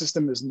integrated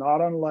system is not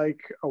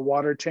unlike a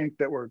water tank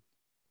that we're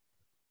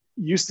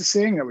used to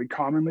seeing, that we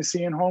commonly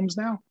see in homes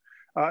now.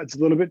 It's a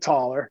little bit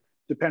taller,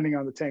 depending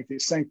on the tank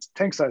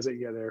size that you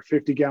get. There are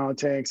 50-gallon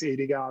tanks,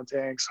 80-gallon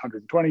tanks,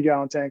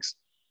 120-gallon tanks.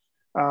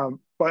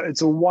 But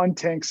it's a 1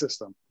 tank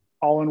system,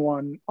 all in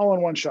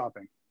one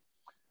shopping.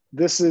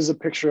 This is a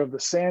picture of the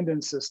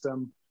Sandin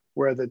system,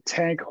 where the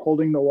tank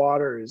holding the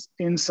water is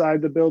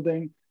inside the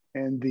building,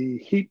 and the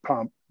heat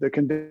pump, the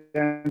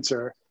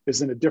condenser,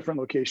 is in a different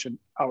location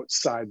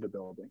outside the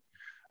building.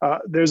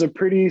 There's a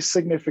pretty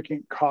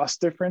significant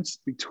cost difference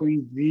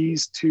between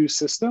these 2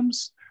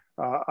 systems.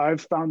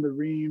 I've found the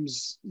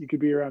Rheems, you could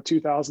be around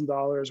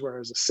 $2,000,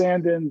 whereas a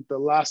Sandin, the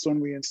last one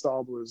we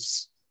installed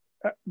was,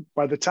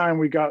 by the time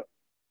we got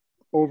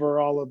over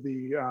all of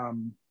the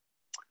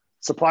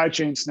supply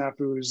chain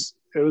snafus,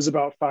 it was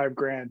about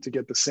 $5,000 to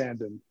get the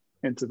Sandin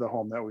into the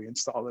home that we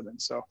installed it in.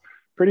 So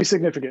pretty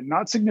significant,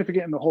 not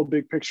significant in the whole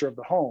big picture of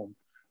the home,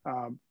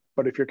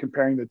 but if you're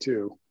comparing the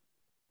 2,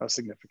 a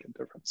significant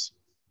difference.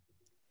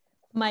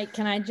 Mike,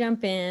 can I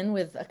jump in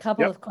with a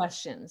couple of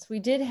questions? We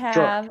did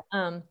have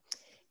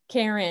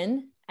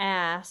Karen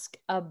ask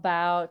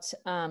about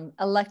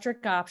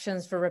electric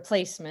options for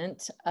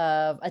replacement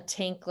of a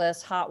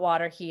tankless hot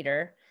water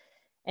heater.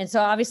 And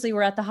so obviously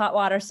we're at the hot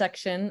water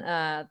section,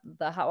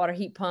 the hot water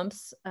heat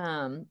pumps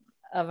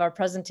of our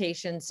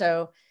presentation.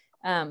 So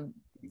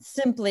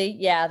simply,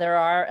 yeah, there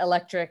are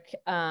electric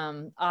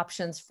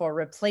options for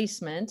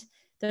replacement.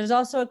 There's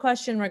also a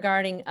question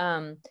regarding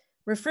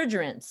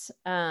refrigerants.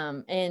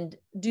 And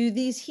do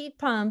these heat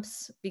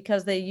pumps,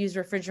 because they use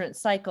refrigerant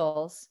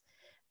cycles,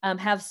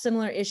 have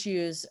similar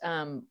issues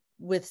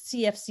with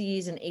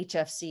CFCs and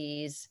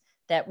HFCs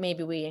that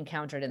maybe we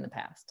encountered in the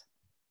past?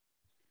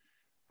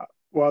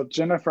 Well,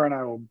 Jennifer and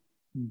I will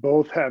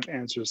both have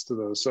answers to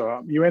those.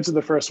 So you answered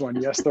the first one.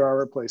 Yes, there are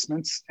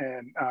replacements.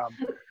 And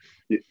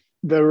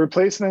the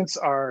replacements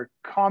are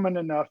common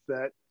enough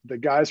that the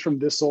guys from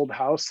This Old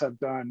House have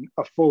done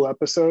a full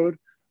episode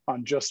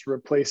on just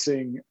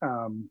replacing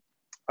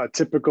a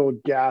typical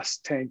gas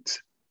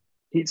tanked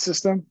heat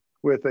system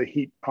with a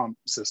heat pump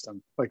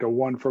system, like a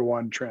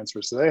 1-for-1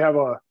 transfer. So they have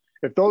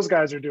if those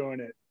guys are doing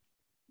it,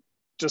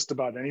 just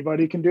about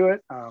anybody can do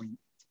it.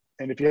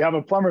 And if you have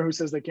a plumber who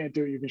says they can't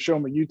do it, you can show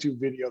them a YouTube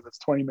video that's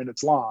 20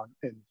 minutes long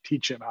and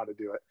teach him how to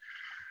do it.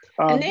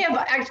 And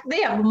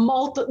they have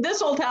multiple,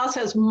 This Old House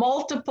has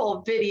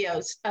multiple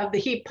videos of the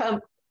heat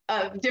pump,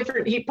 of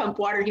different heat pump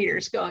water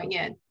heaters going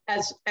in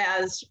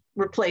as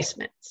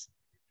replacements.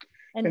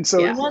 And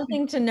so one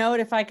thing to note,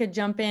 if I could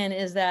jump in,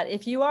 is that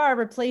if you are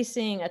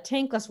replacing a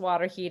tankless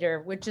water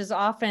heater, which is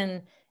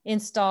often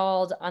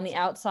installed on the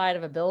outside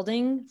of a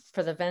building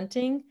for the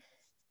venting,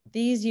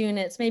 these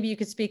units, maybe you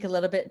could speak a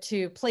little bit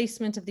to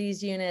placement of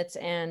these units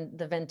and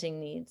the venting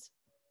needs.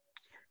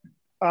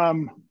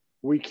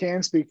 We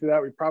can speak to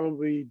that. We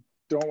probably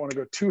don't want to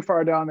go too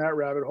far down that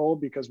rabbit hole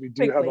because we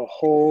do have a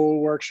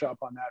whole workshop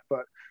on that,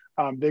 but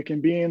they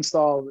can be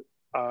installed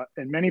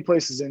in many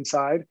places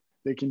inside.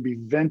 They can be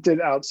vented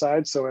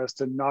outside so as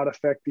to not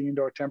affect the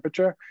indoor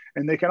temperature.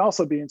 And they can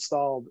also be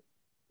installed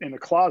in a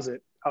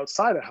closet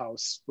outside a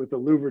house with a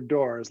louvered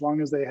door, as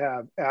long as they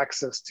have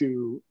access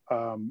to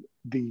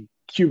the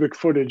cubic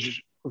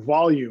footage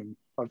volume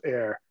of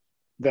air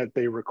that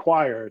they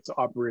require to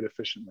operate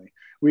efficiently.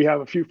 We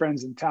have a few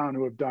friends in town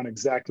who have done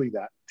exactly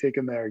that,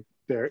 taken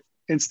their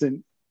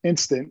instant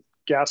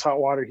gas hot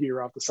water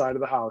heater off the side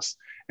of the house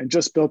and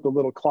just built a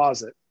little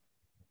closet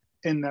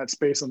in that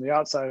space on the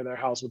outside of their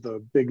house with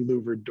a big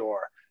louvered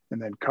door,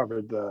 and then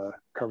covered the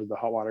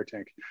hot water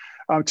tank.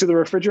 To the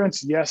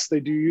refrigerants, yes, they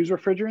do use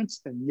refrigerants,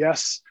 and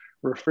yes,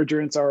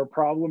 refrigerants are a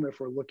problem if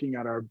we're looking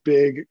at our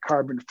big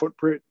carbon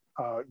footprint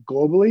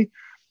globally.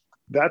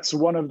 That's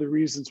one of the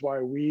reasons why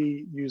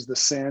we use the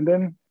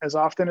sand-in as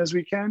often as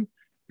we can,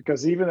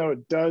 because even though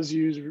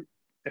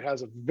it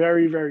has a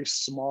very, very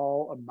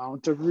small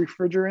amount of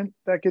refrigerant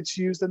that gets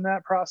used in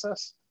that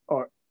process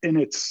or in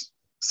its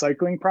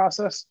cycling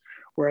process,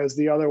 whereas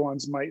the other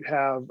ones might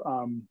have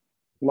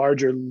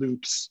larger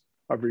loops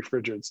of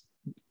refrigerants.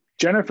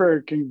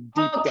 Jennifer can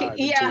deep dive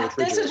into refrigerants.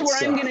 This is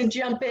where I'm going to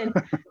jump in.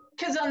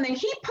 Because on the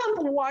heat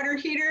pump water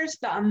heaters,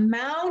 the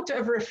amount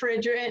of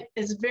refrigerant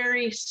is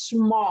very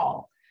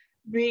small,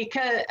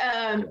 because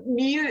that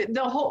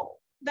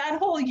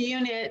whole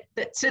unit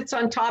that sits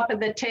on top of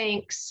the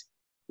tanks,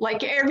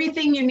 like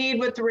everything you need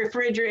with the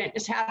refrigerant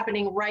is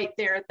happening right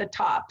there at the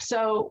top.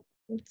 So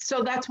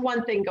that's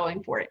one thing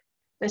going for it.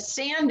 The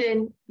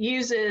sand-in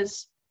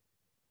uses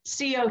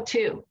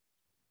CO2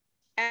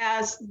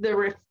 as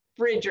the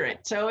refrigerant.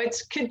 So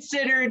it's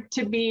considered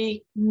to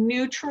be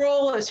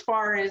neutral as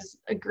far as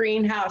a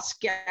greenhouse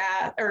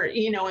gas or,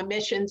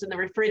 emissions in the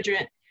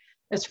refrigerant,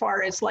 as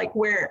far as like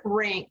where it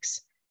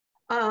ranks.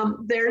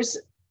 There's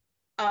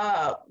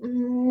a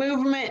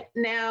movement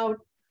now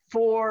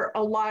for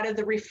a lot of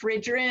the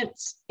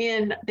refrigerants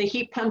in the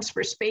heat pumps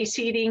for space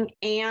heating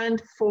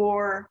and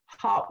for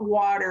hot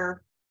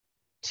water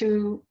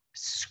to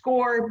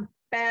score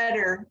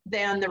better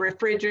than the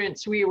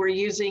refrigerants we were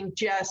using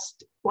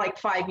just like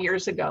 5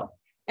 years ago.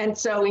 And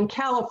so in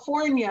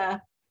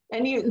California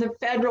and even the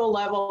federal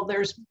level,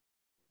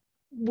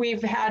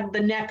 we've had the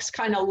next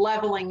kind of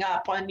leveling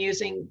up on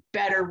using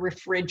better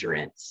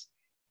refrigerants.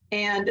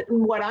 And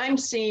what I'm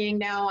seeing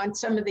now on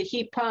some of the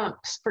heat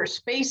pumps for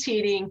space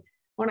heating,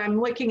 when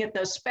I'm looking at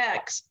those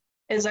specs,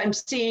 is I'm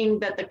seeing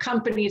that the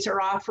companies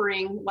are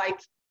offering like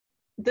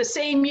the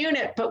same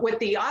unit, but with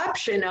the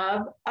option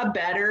of a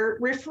better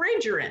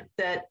refrigerant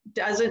that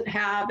doesn't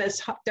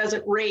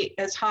rate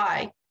as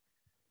high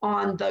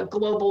on the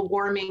global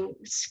warming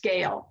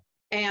scale.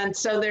 And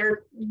so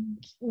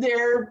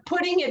they're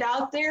putting it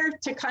out there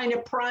to kind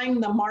of prime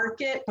the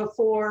market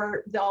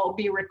before they'll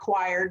be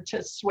required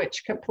to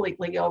switch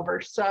completely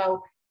over.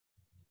 So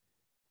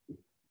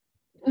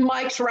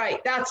Mike's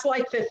right. That's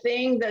like the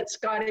thing that's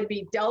got to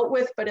be dealt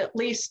with, but at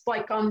least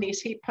like on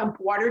these heat pump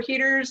water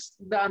heaters,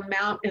 the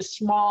amount is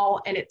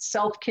small and it's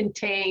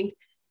self-contained,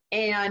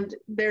 and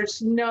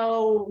there's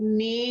no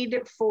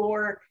need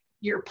for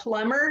your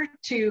plumber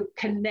to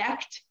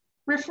connect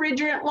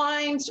refrigerant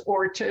lines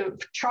or to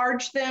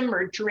charge them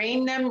or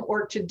drain them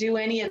or to do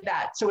any of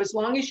that. So as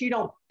long as you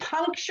don't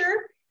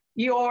puncture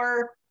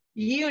your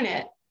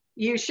unit,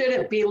 you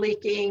shouldn't be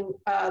leaking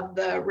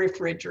the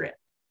refrigerant.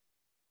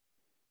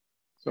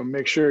 So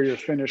make sure your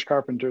Finnish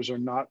carpenters are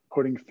not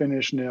putting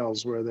Finnish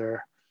nails where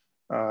they're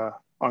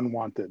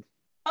unwanted.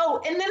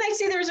 Oh, and then I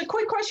see there's a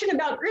quick question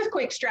about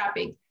earthquake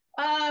strapping.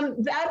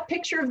 That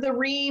picture of the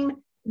ream,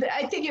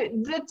 I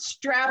think the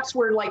straps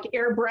were like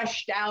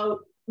airbrushed out,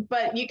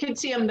 but you can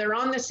see them. They're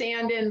on the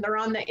sand-in, they're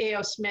on the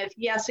A.O. Smith.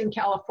 Yes, in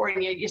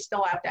California, you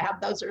still have to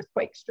have those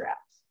earthquake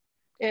straps.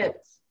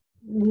 It's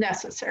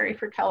necessary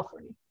for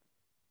California.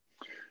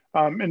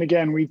 And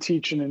again, we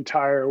teach an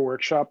entire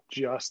workshop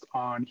just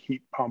on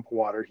heat pump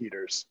water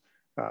heaters.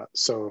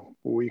 So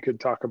we could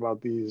talk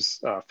about these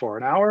for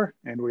an hour,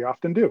 and we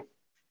often do.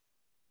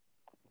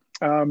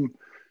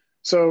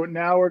 So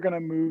now we're going to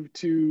move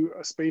to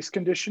space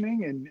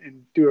conditioning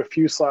and do a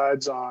few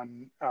slides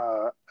on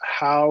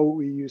how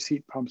we use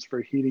heat pumps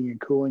for heating and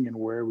cooling and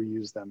where we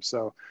use them.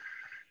 So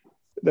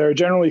there are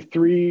generally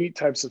three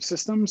types of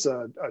systems,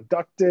 a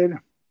ducted,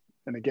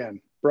 and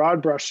again,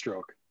 broad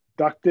brushstroke.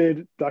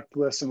 Ducted,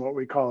 ductless, and what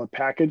we call a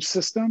package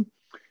system.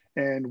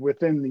 And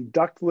within the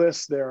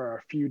ductless, there are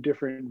a few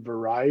different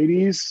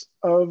varieties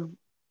of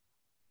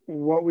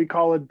what we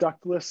call a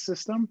ductless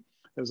system.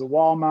 There's a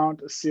wall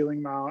mount, a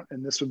ceiling mount,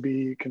 and this would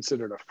be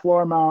considered a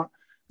floor mount.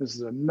 This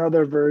is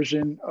another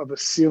version of a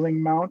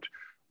ceiling mount,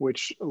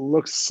 which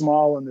looks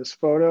small in this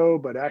photo,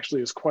 but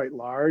actually is quite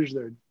large.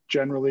 They're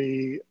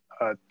generally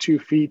 2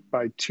 feet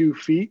by 2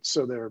 feet,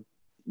 so they're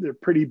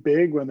pretty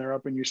big when they're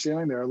up in your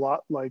ceiling. They're a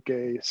lot like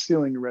a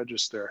ceiling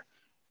register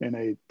in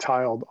a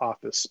tiled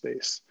office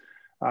space.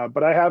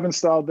 But I have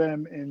installed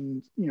them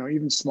in,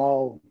 even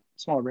small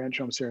ranch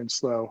homes here in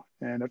SLO.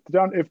 And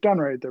if done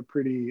right, they're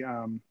pretty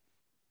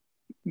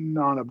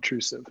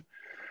non-obtrusive.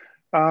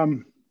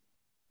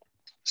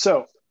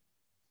 So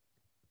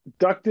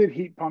ducted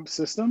heat pump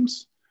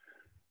systems,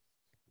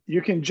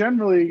 you can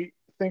generally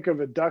think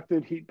of a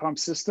ducted heat pump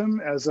system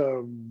as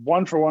a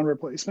one-for-one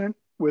replacement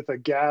with a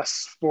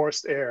gas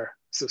forced air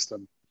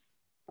system.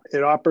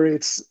 It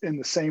operates in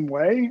the same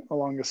way,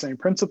 along the same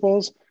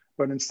principles,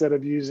 but instead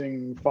of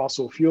using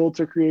fossil fuel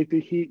to create the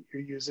heat,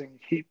 you're using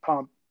a heat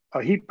pump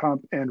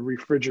and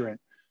refrigerant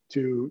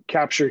to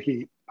capture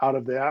heat out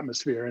of the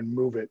atmosphere and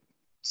move it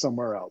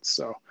somewhere else.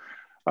 So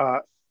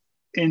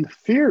in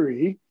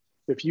theory,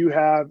 if you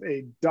have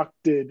a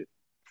ducted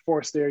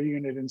forced air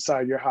unit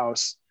inside your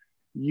house,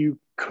 you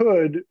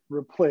could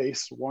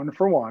replace one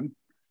for one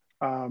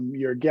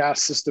your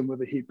gas system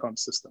with a heat pump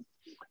system.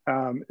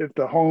 If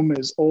the home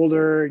is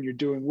older and you're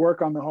doing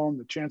work on the home,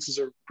 the chances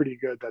are pretty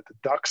good that the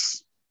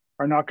ducts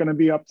are not going to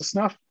be up to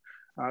snuff.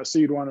 So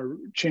you'd want to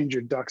change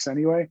your ducts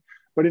anyway.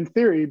 But in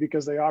theory,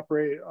 because they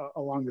operate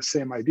along the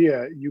same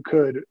idea, you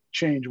could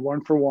change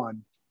one for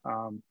one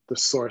the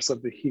source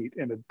of the heat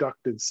in a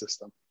ducted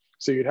system.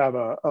 So you'd have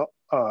a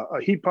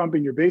heat pump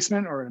in your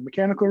basement or in a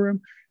mechanical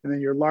room, and then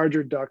your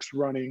larger ducts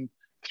running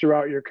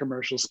throughout your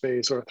commercial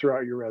space or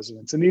throughout your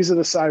residence. And these are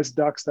the size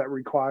ducts that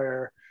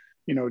require,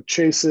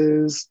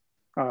 chases,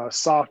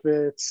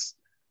 soffits,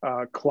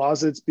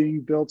 closets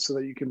being built so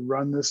that you can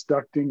run this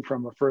ducting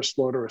from a first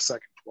floor to a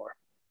second floor.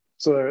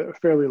 So they're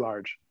fairly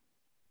large.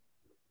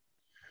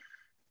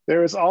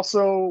 There is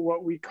also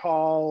what we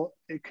call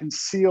a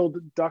concealed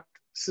duct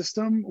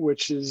system,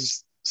 which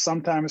is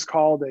sometimes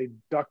called a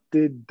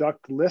ducted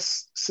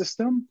ductless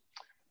system.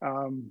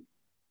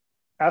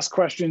 Ask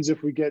questions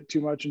if we get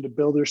too much into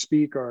builder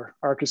speak or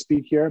ARCA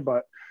speak here,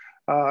 but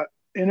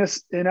in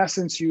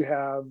essence, you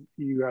have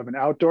an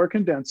outdoor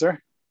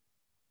condenser,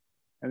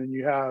 and then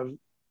you have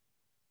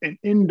an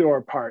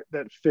indoor part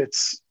that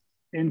fits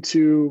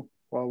into,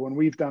 well, when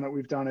we've done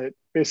it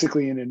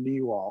basically in a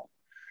knee wall,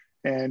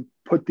 and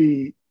put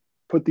the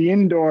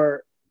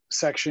indoor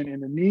section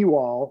in a knee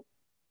wall,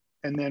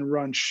 and then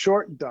run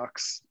short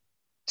ducts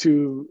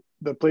to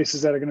the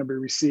places that are going to be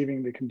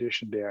receiving the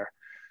conditioned air.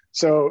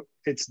 So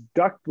it's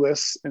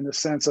ductless in the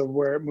sense of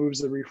where it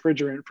moves the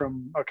refrigerant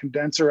from a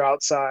condenser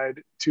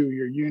outside to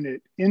your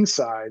unit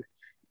inside,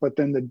 but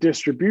then the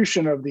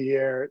distribution of the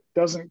air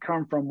doesn't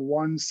come from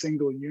one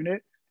single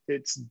unit.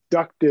 It's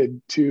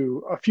ducted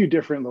to a few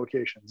different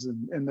locations,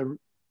 and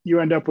you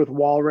end up with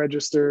wall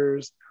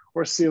registers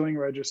or ceiling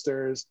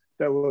registers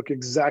that look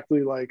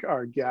exactly like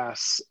our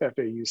gas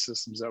FAU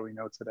systems that we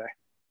know today.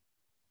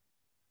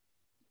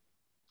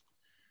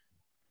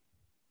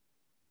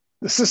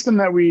 The system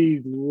that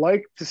we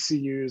like to see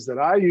used, that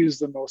I use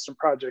the most in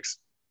projects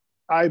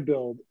I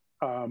build,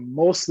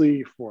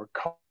 mostly for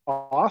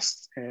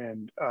cost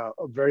and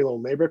a very low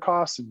labor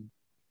costs and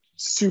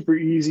super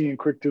easy and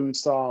quick to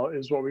install,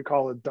 is what we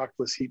call a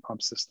ductless heat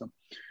pump system.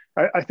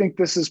 I think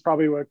this is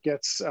probably what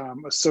gets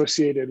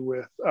associated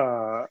with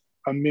a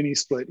mini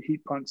split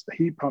heat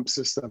pump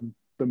system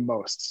the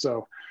most.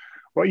 So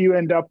what you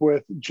end up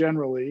with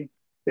generally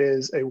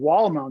is a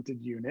wall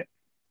mounted unit,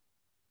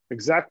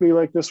 exactly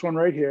like this one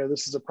right here.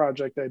 This is a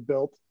project I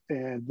built,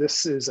 and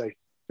this is, I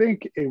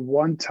think, a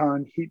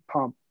 1-ton heat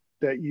pump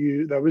that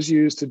was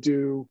used to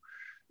do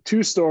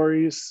 2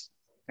 stories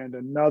and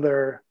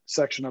another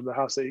section of the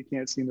house that you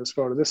can't see in this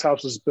photo. This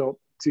house was built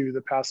to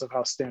the passive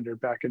house standard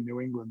back in New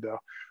England though.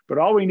 But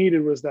all we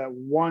needed was that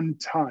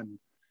 1-ton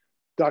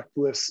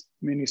ductless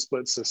mini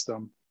split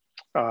system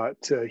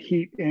to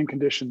heat and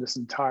condition this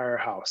entire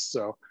house.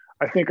 So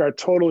I think our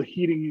total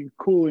heating and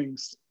cooling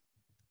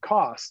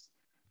cost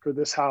for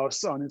this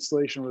house on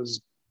installation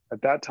was,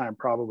 at that time,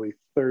 probably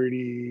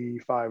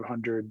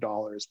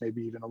 $3,500,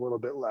 maybe even a little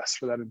bit less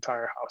for that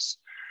entire house.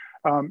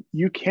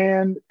 You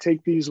can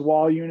take these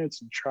wall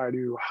units and try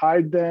to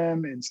hide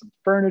them in some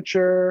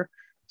furniture.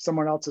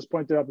 Someone else has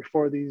pointed out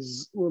before,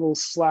 these little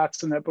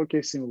slats in that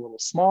bookcase seem a little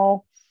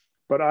small,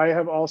 but I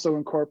have also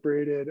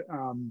incorporated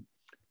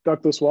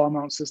ductless wall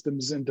mount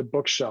systems into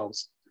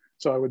bookshelves.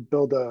 So I would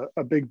build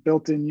a big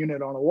built-in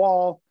unit on a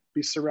wall,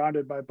 be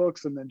surrounded by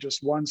books, and then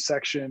just one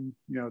section,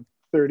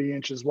 30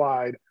 inches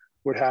wide,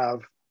 would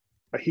have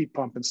a heat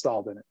pump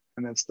installed in it,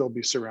 and then still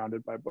be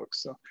surrounded by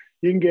books. So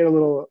you can get a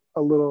little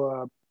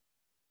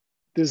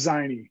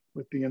designy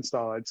with the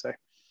install, I'd say.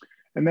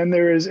 And then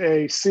there is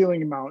a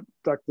ceiling mount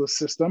ductless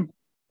system.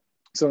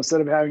 So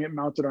instead of having it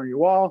mounted on your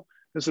wall,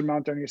 this would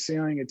mount on your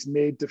ceiling. It's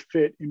made to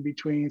fit in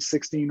between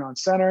 16 on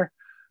center.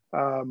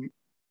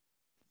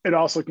 It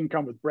also can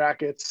come with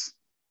brackets.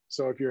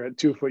 So if you're at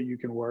 2 foot, you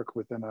can work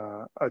within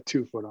a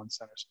 2 foot on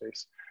center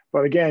space.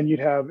 But again, you'd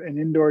have an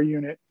indoor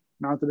unit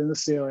mounted in the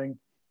ceiling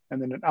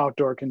and then an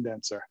outdoor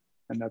condenser.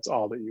 And that's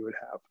all that you would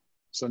have.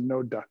 So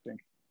no ducting.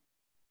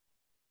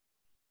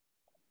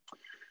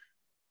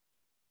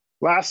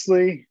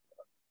 Lastly,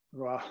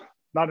 well,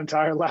 not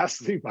entirely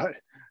lastly, but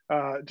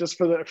just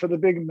for the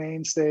big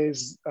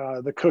mainstays,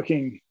 the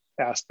cooking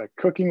aspect,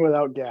 cooking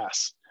without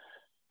gas.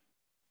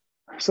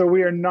 So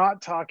we are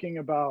not talking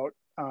about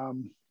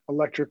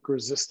electric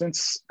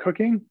resistance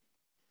cooking.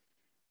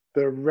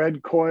 The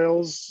red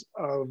coils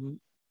of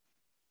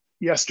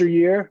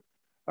yesteryear,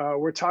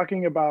 we're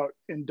talking about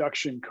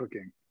induction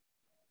cooking.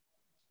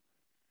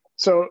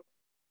 So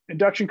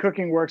induction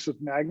cooking works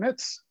with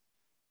magnets.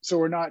 So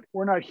we're not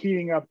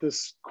heating up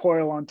this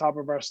coil on top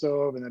of our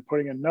stove and then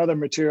putting another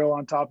material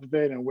on top of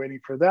it and waiting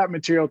for that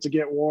material to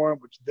get warm,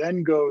 which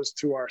then goes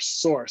to our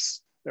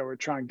source that we're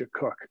trying to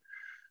cook.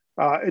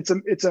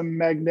 It's a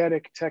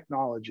magnetic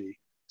technology.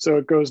 So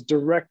it goes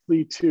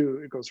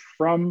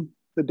from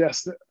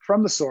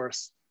the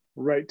source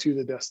right to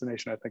the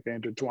destination. I think I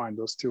intertwined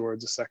those 2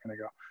 words a second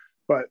ago.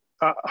 but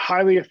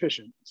highly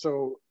efficient.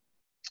 So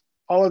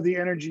all of the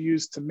energy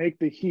used to make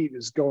the heat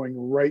is going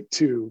right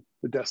to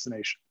the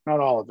destination. Not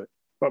all of it,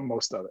 but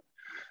most of it.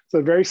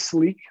 So very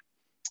sleek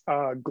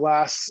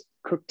glass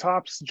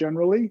cooktops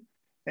generally.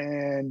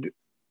 And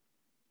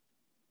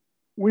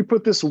we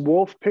put this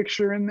Wolf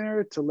picture in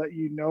there to let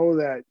you know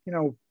that, you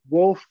know,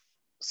 Wolf,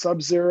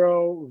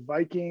 Sub-Zero,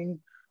 Viking,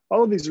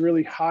 all of these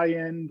really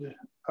high-end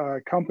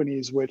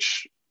companies,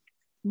 which,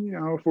 you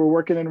know, if we're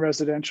working in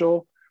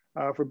residential,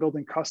 if we're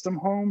building custom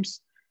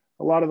homes,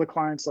 a lot of the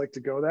clients like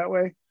to go that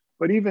way.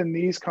 But even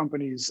these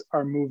companies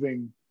are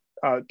moving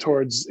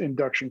towards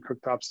induction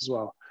cooktops as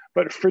well.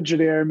 But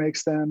Frigidaire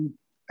makes them,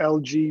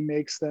 LG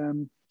makes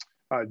them,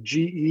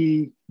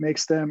 GE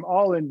makes them,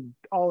 all in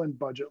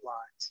budget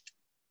lines.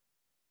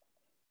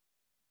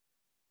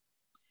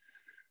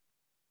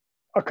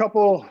 A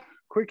couple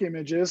quick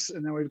images,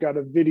 and then we've got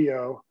a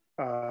video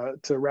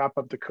to wrap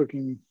up the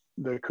cooking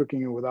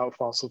without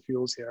fossil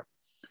fuels here.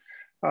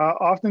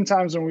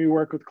 Oftentimes when we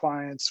work with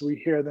clients, we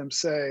hear them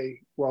say,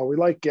 well, we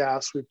like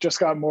gas, we've just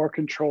got more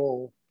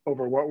control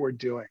over what we're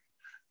doing.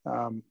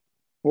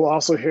 We'll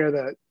also hear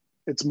that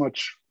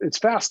it's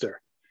faster.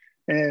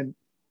 And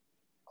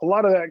a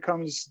lot of that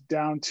comes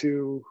down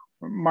to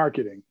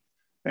marketing.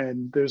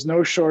 And there's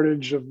no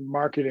shortage of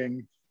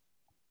marketing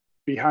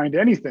behind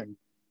anything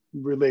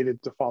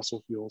related to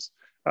fossil fuels.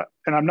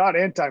 And I'm not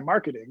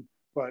anti-marketing,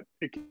 but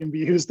it can be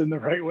used in the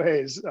right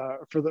ways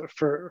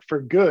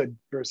for good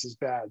versus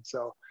bad.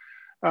 So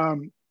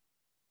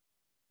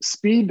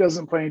speed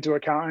doesn't play into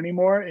account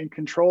anymore, and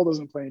control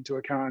doesn't play into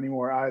account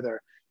anymore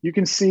either. You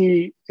can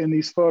see in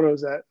these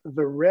photos that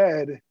the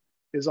red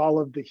is all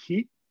of the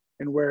heat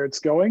and where it's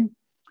going.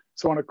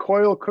 So on a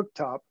coil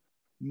cooktop,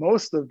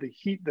 most of the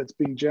heat that's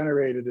being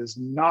generated is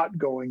not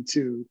going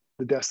to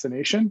the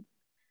destination.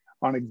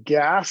 On a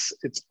gas,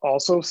 it's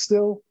also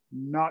still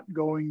not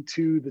going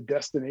to the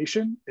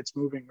destination. It's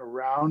moving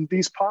around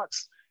these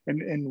pots.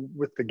 And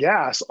with the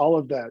gas, all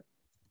of that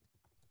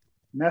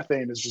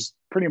methane is just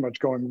pretty much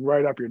going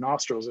right up your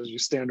nostrils as you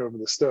stand over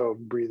the stove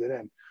and breathe it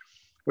in.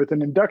 With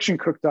an induction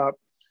cooktop,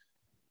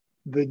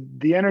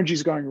 the energy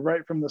is going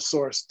right from the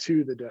source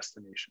to the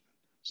destination.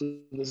 So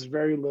there's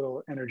very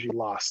little energy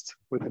lost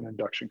with an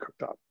induction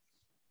cooktop.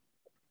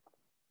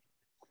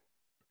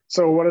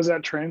 So what does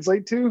that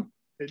translate to?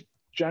 It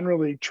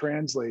generally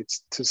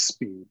translates to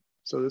speed.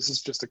 So this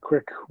is just a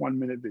quick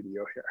 1-minute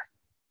video here.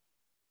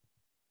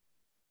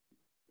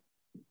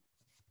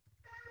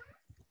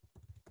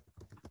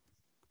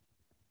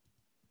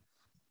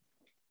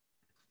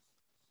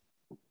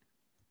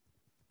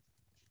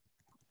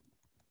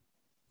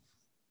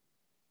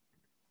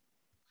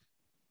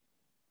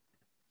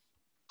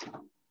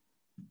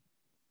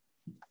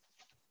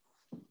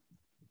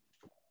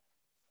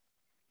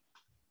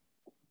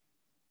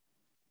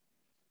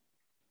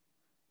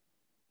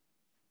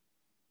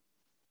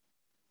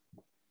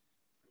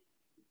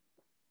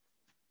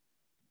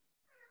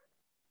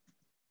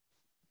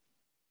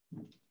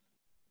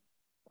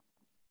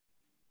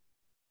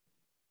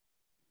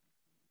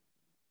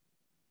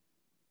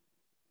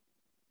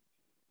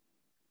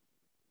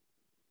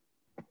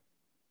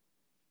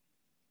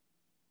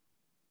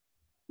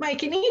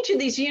 Mike, and each of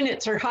these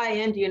units are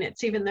high-end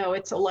units, even though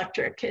it's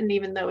electric and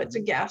even though it's a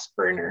gas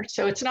burner.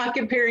 So it's not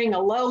comparing a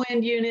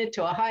low-end unit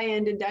to a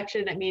high-end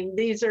induction. I mean,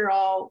 these are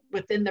all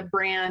within the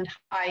brand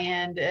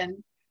high-end,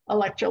 and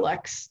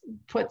Electrolux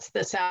puts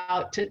this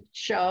out to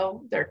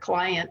show their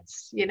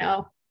clients, you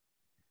know,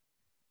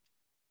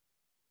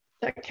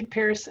 that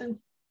comparison.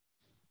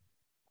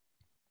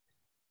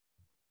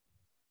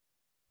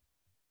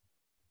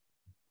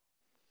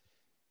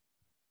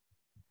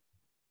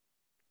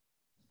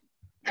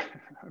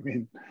 I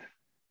mean,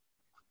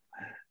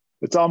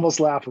 it's almost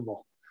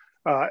laughable.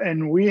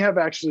 And we have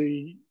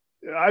actually,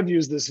 I've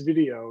used this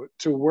video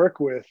to work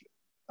with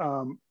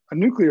a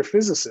nuclear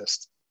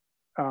physicist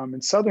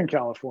in Southern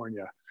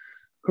California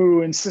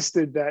who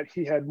insisted that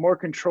he had more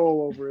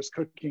control over his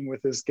cooking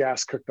with his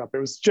gas cooktop. It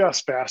was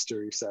just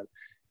faster, he said.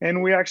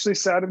 And we actually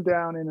sat him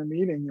down in a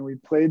meeting and we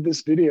played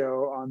this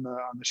video on the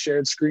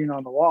shared screen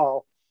on the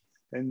wall.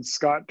 And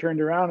Scott turned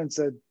around and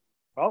said,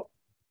 well,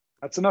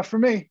 that's enough for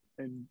me.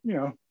 And, you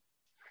know,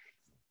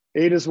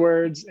 ate his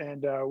words,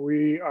 and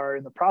we are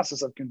in the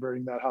process of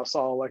converting that house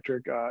all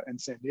electric in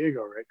San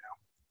Diego right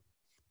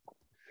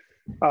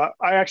now.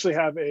 I actually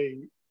have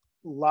a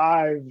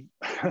live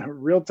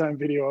real-time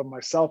video of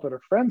myself at a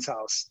friend's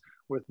house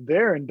with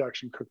their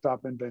induction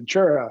cooktop in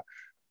Ventura,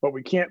 but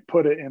we can't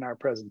put it in our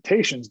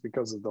presentations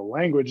because of the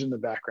language in the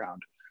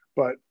background.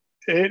 But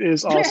it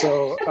is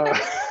also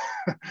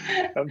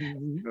a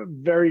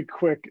very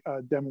quick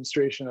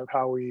demonstration of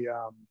how we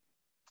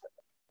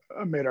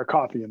made our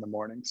coffee in the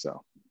morning.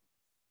 So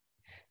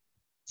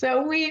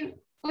we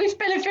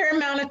spent a fair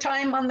amount of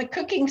time on the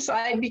cooking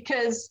side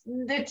because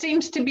it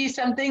seems to be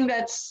something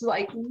that's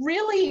like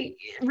really,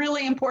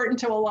 really important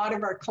to a lot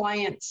of our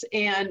clients.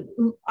 And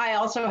I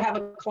also have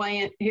a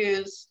client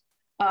who's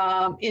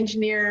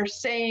engineer,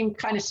 same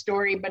kind of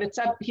story, but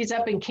he's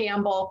up in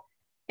Campbell,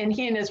 and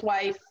he and his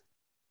wife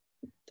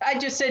I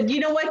just said, you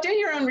know what, do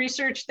your own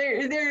research.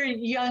 They're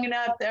young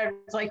enough. They're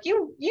like,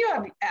 you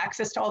have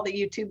access to all the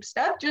YouTube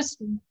stuff.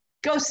 Just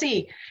go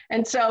see.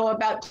 And so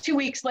about 2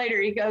 weeks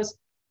later, he goes,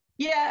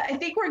 yeah, I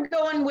think we're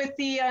going with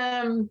the,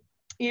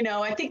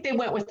 I think they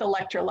went with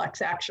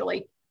Electrolux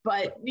actually.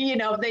 But,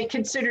 they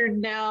considered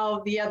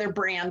now the other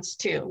brands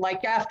too.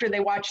 Like after they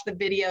watched the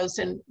videos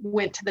and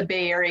went to the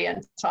Bay Area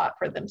and saw it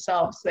for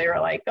themselves, they were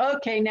like,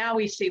 okay, now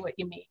we see what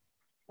you mean.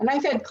 And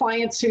I've had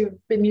clients who've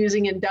been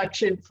using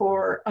induction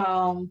for,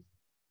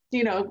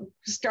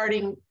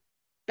 starting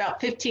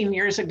about 15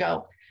 years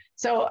ago.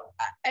 So,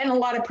 and a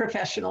lot of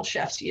professional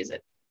chefs use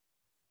it.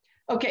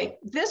 Okay,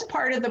 this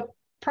part of the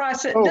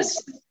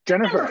process,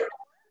 Jennifer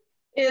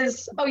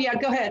is, oh yeah,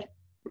 go ahead.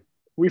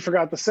 We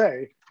forgot to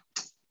say,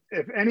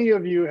 if any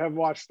of you have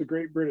watched the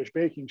Great British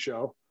Baking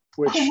Show,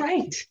 which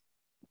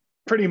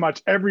pretty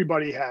much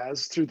everybody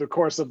has through the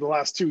course of the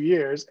last 2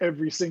 years,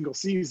 every single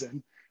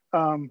season.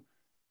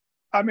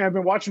 I've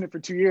been watching it for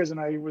 2 years, and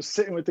I was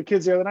sitting with the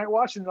kids the other night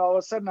watching it. All of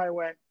a sudden I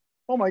went,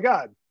 oh my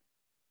God,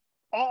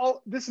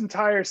 this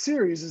entire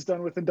series is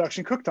done with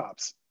induction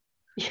cooktops.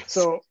 Yes.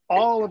 So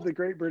all of the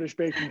Great British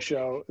Baking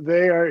Show,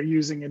 they are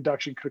using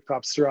induction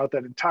cooktops throughout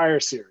that entire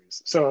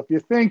series. So if you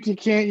think you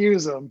can't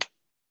use them,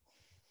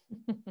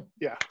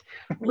 yeah.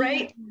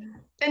 Right.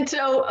 And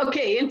so,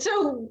 okay. And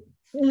so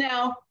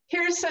now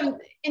here's some,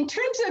 in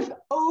terms of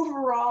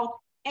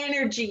overall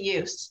energy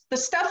use, the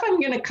stuff I'm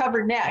going to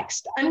cover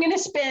next, I'm going to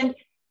spend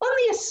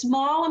only a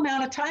small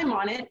amount of time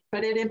on it,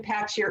 but it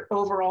impacts your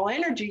overall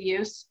energy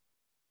use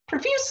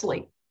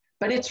profusely.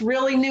 But it's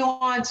really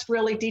nuanced,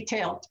 really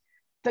detailed.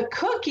 The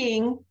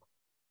cooking,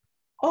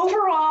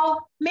 overall,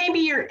 maybe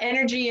your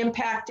energy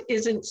impact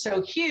isn't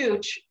so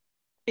huge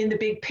in the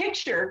big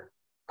picture,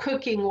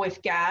 cooking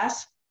with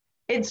gas.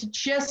 It's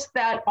just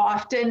that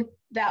often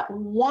that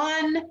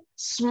one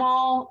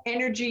small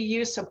energy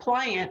use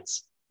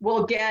appliance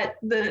will get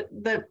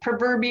the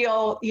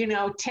proverbial,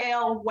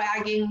 tail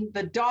wagging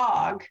the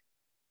dog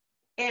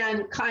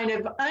and kind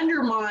of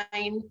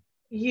undermine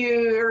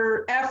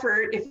your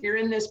effort if you're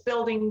in this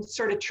building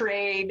sort of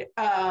trade,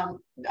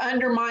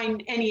 undermine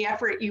any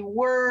effort you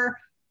were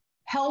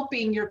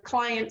helping your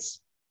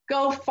clients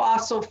go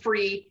fossil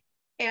free,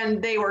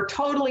 and they were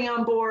totally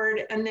on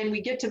board. And then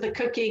we get to the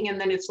cooking,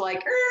 and then it's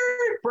like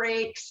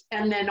breaks,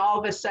 and then all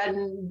of a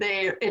sudden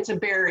it's a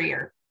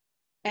barrier.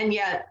 And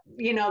yet,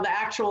 the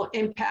actual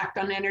impact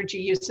on energy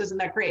use isn't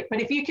that great.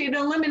 But if you could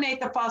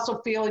eliminate the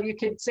fossil fuel, you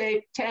could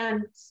save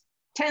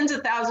tens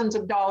of thousands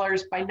of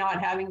dollars by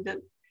not having to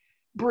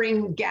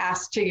bring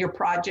gas to your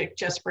project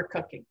just for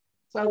cooking.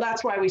 So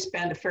that's why we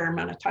spend a fair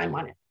amount of time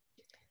on it.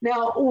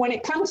 Now, when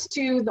it comes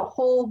to the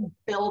whole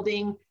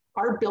building,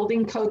 our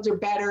building codes are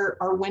better,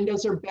 our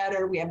windows are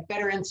better, we have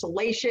better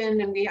insulation,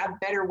 and we have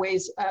better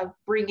ways of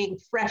bringing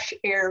fresh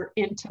air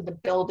into the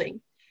building.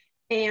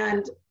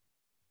 And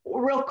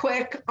real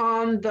quick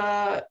on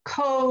the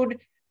code,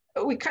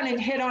 we kind of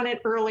hit on it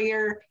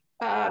earlier.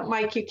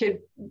 Mike, you could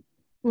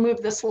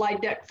move the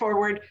slide deck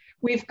forward.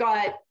 We've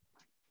got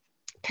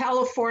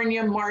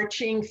California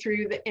marching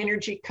through the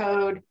energy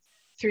code,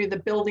 through the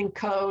building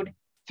code,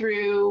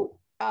 through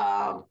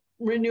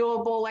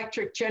renewable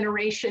electric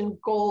generation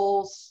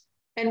goals,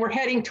 and we're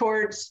heading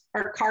towards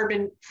our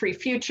carbon-free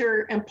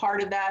future. And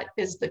part of that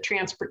is the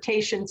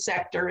transportation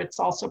sector. It's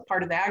also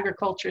part of the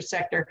agriculture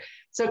sector.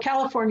 So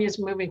California is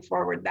moving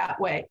forward that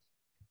way.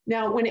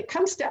 Now, when it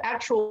comes to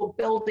actual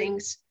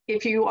buildings,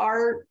 if you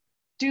are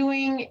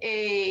doing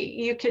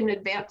you can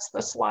advance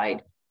the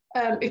slide.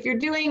 If you're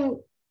doing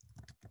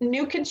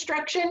new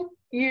construction,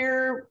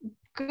 you're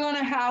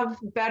gonna have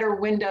better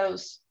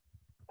windows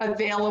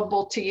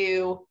available to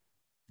you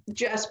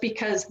just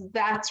because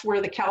that's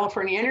where the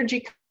California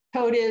Energy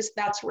Code is,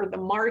 that's where the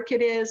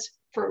market is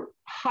for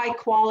high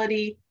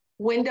quality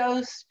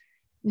windows.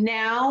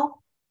 Now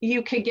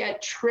you could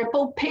get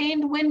triple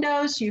paned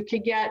windows, you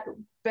could get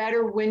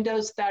better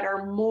windows that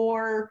are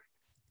more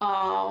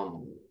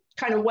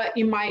kind of what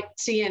you might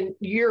see in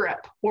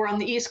Europe or on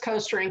the East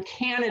Coast or in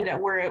Canada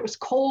where it was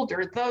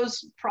colder.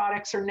 Those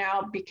products are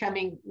now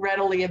becoming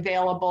readily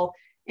available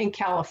in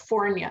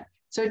California.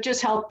 So it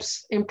just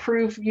helps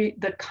improve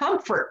the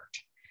comfort,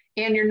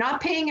 and you're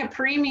not paying a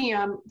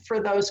premium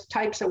for those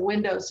types of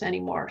windows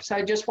anymore. So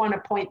I just want to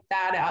point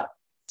that out.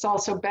 It's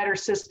also better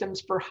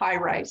systems for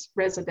high-rise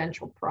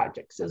residential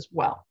projects as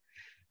well.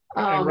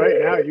 And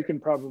right now you can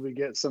probably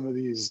get some of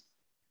these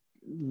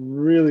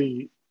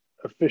really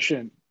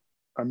efficient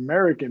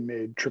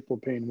American-made triple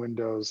pane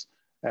windows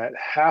at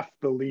half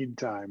the lead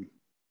time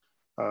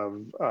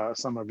of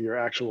some of your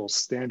actual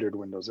standard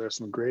windows. There's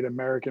some great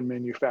American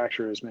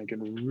manufacturers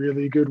making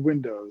really good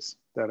windows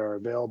that are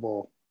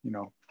available,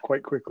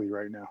 quite quickly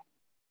right now.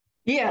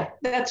 Yeah,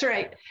 that's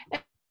right.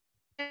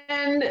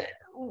 And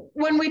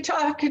when we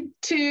talk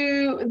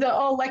to the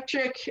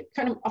all-electric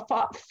kind of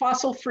a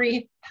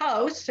fossil-free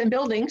house and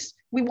buildings,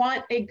 we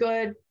want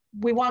good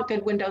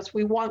windows.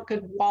 We want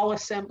good wall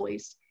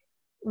assemblies.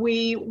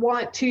 We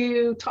want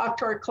to talk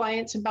to our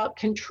clients about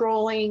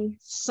controlling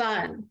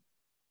sun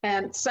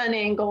and sun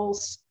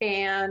angles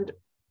and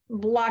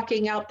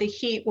blocking out the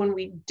heat when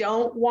we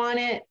don't want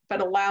it,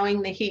 but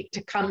allowing the heat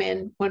to come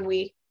in when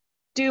we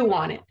do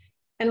want it.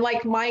 And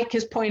like Mike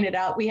has pointed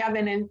out, we have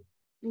an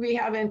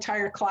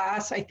entire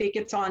class, I think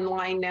it's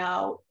online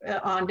now,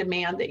 on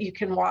demand, that you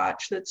can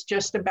watch, that's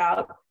just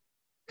about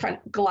kind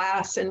of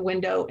glass and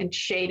window and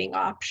shading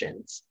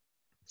options.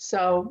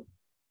 So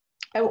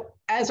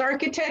as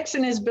architects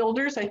and as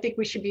builders, I think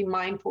we should be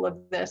mindful of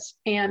this.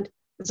 And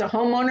as a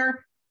homeowner,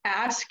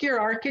 ask your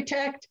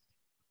architect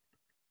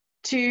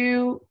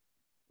to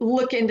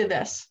look into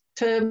this,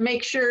 to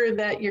make sure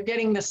that you're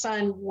getting the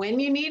sun when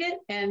you need it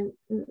and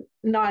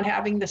not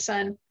having the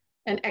sun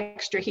and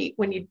extra heat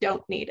when you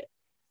don't need it.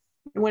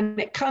 When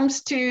it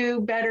comes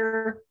to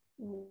better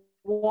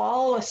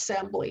wall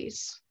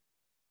assemblies,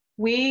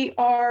 we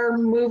are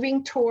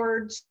moving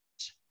towards,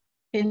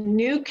 in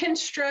new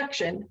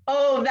construction.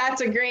 Oh,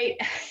 that's a great,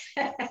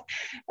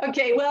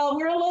 okay, well,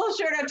 we're a little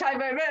short on time,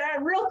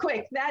 but real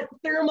quick, that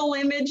thermal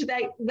image,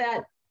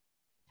 that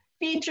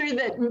feature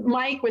that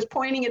Mike was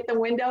pointing at the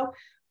window,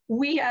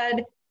 we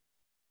had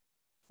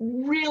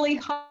really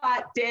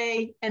hot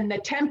day and the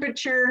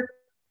temperature,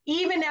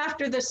 even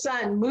after the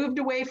sun moved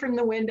away from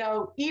the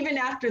window, even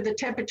after the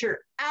temperature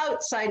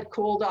outside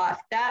cooled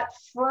off, that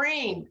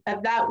frame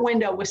of that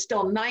window was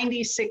still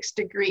 96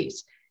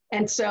 degrees.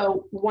 And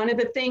so one of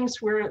the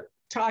things we're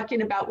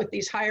talking about with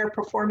these higher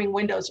performing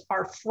windows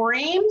are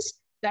frames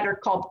that are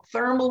called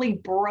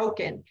thermally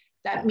broken.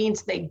 That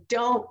means they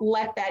don't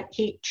let that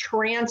heat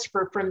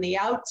transfer from the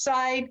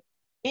outside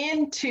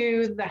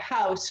into the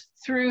house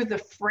through the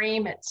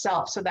frame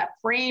itself. So that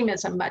frame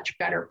is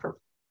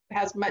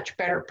has much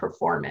better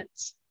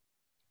performance.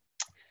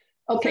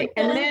 Okay, so,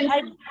 and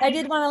then I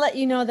did want to let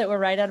you know that we're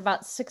right at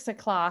about 6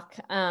 o'clock.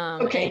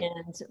 Okay.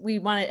 And we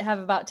want to have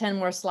about 10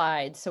 more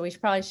slides. So we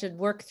probably should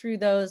work through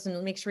those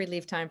and make sure we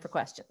leave time for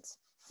questions.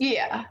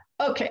 Yeah,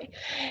 okay.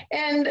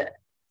 And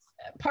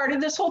part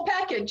of this whole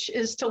package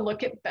is to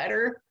look at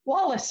better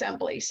wall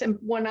assemblies. And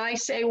when I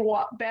say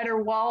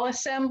better wall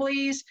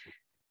assemblies,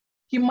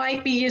 you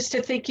might be used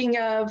to thinking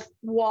of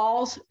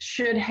walls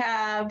should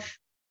have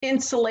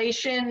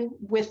insulation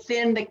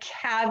within the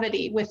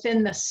cavity,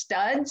 within the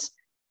studs.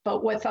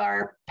 But with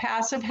our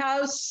passive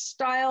house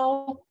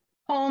style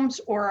homes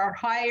or our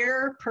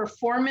higher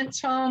performance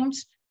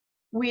homes,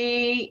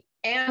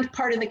 and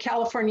part of the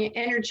California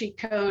Energy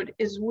Code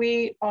is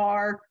we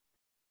are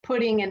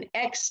putting an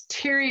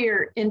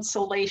exterior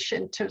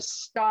insulation to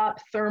stop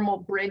thermal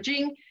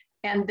bridging.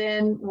 And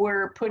then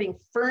we're putting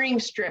furring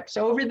strips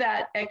over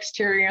that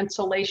exterior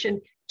insulation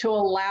to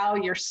allow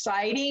your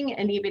siding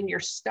and even your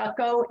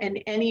stucco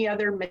and any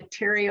other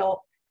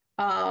material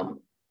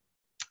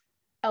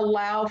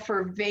allow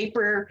for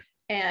vapor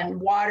and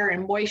water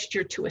and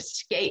moisture to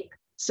escape.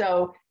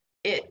 So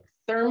it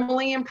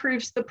thermally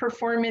improves the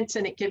performance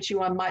and it gives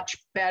you a much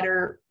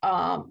better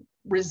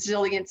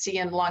resiliency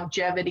and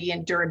longevity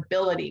and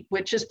durability,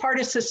 which is part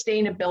of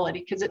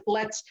sustainability because it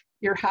lets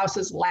your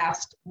houses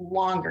last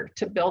longer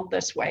to build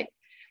this way.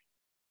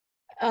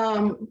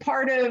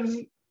 Part of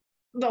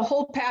the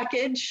whole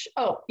package,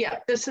 oh yeah,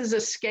 this is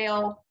a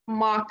scale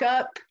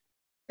mock-up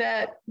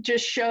that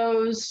just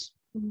shows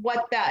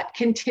what that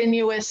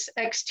continuous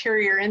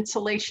exterior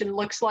insulation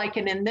looks like.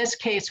 And in this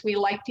case, we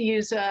like to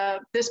use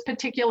this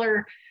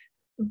particular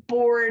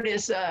board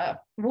is a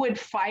wood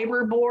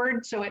fiber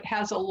board. So it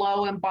has a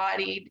low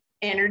embodied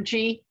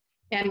energy.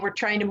 And we're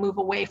trying to move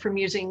away from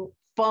using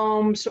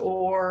foams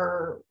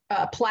or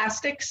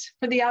plastics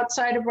for the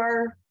outside of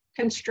our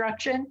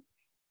construction.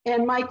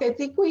 And Mike, I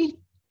think we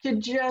could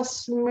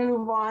just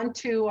move on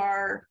to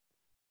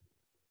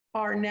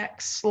our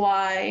next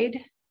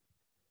slide.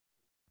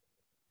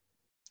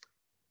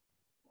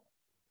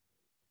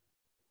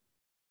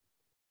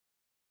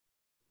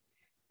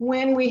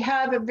 When we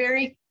have a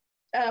very,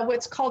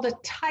 what's called a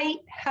tight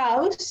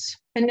house,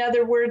 in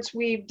other words,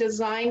 we've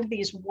designed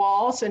these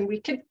walls and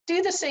we could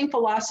do the same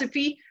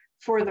philosophy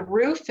for the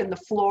roof and the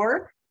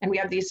floor. And we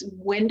have these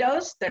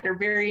windows that are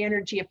very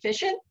energy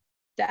efficient.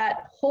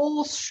 That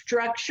whole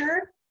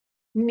structure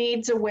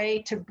needs a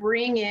way to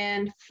bring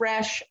in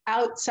fresh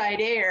outside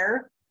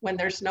air when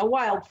there's no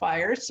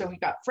wildfires. So we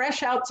got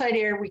fresh outside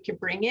air we can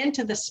bring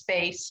into the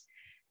space.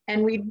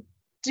 And we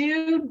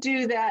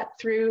do that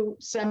through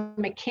some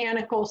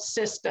mechanical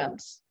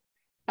systems.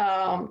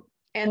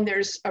 And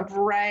there's a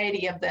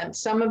variety of them.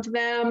 Some of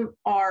them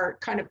are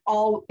kind of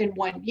all in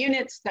one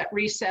units that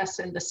recess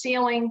in the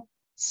ceiling.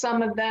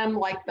 Some of them,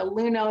 like the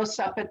Lunos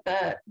up at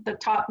the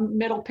top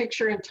middle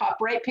picture and top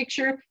right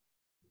picture,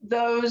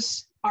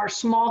 those are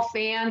small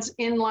fans,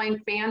 inline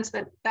fans,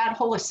 that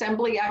whole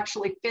assembly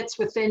actually fits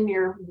within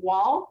your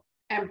wall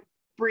and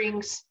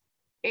brings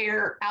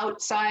air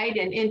outside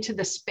and into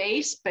the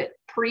space, but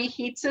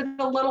preheats it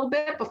a little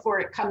bit before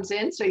it comes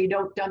in, so you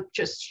don't dump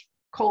just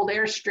cold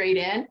air straight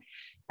in.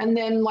 And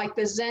then like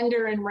the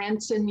Zender and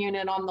Renson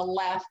unit on the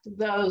left,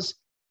 those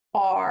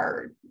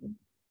are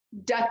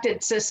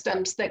ducted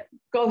systems that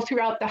go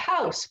throughout the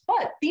house.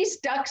 But these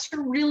ducts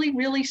are really,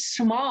 really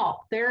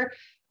small. They're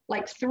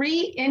like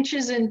 3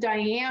 inches in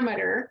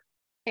diameter,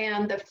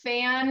 and the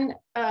fan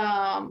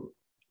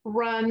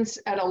runs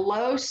at a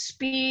low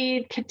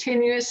speed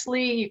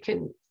continuously. You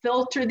can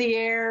filter the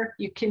air.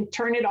 You can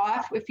turn it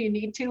off if you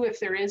need to, if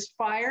there is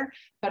fire,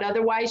 but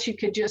otherwise you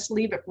could just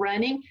leave it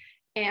running,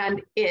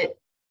 and it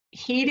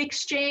heat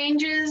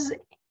exchanges.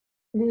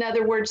 In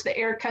other words, the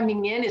air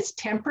coming in is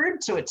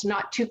tempered, so it's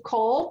not too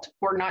cold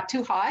or not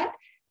too hot,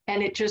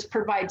 and it just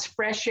provides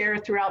fresh air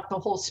throughout the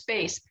whole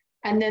space.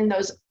 And then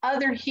those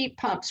other heat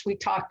pumps we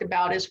talked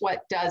about is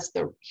what does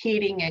the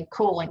heating and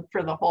cooling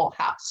for the whole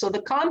house. So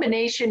the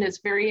combination is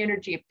very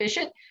energy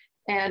efficient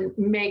and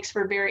makes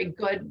for very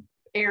good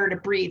air to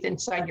breathe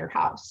inside your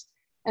house.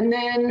 And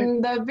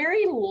then the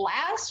very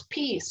last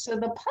piece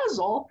of the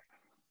puzzle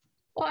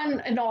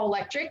on an all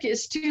electric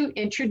is to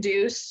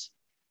introduce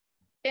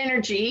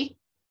energy,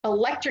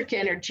 electric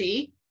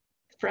energy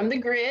from the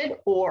grid,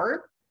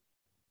 or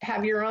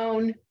have your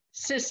own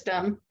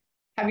system,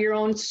 have your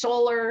own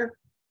solar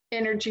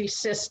energy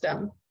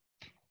system.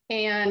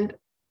 And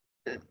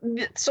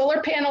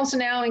solar panels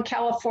now in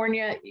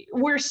California,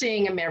 we're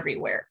seeing them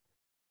everywhere.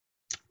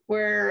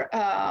 Where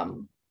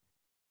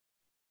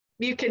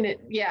you can,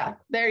 yeah,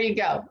 there you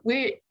go.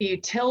 We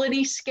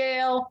utility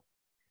scale.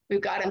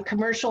 We've got them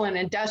commercial and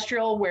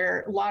industrial,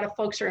 where a lot of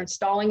folks are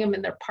installing them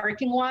in their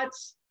parking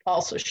lots,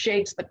 also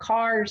shades the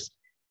cars.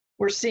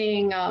 We're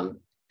seeing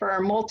for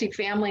our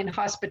multifamily and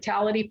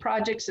hospitality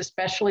projects,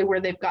 especially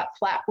where they've got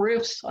flat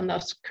roofs on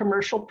those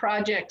commercial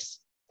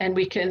projects, and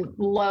we can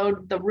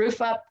load the roof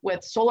up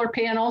with solar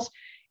panels,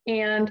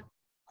 and of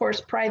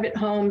course, private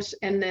homes.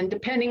 And then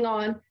depending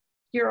on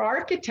your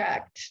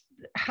architect,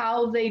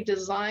 how they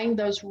design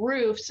those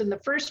roofs in the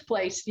first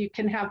place, you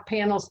can have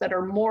panels that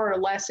are more or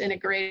less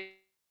integrated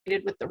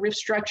with the roof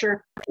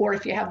structure, or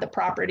if you have the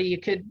property, you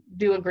could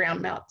do a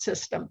ground mount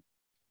system.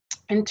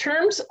 In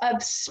terms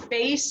of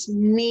space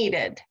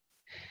needed,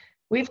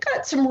 we've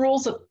got some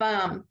rules of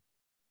thumb.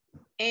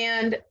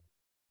 And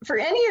for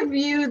any of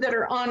you that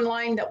are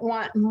online that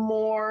want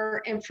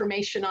more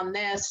information on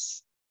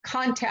this,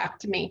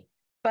 contact me.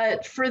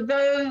 But for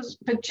those,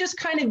 but just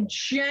kind of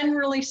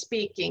generally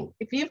speaking,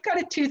 if you've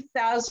got a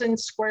 2,000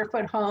 square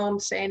foot home,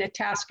 say in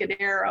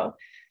Atascadero,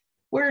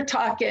 we're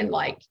talking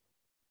like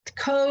the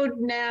code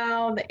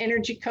now, the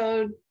energy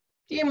code,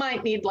 you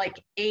might need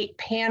like 8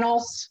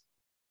 panels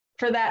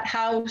for that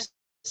house.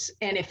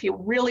 And if you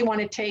really want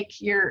to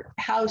take your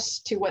house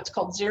to what's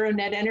called zero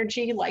net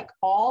energy, like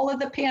all of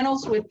the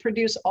panels would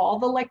produce all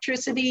the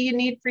electricity you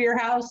need for your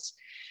house,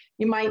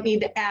 you might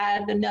need to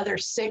add another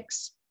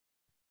 6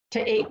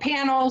 to 8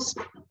 panels.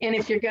 And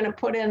if you're going to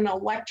put in an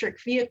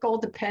electric vehicle,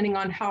 depending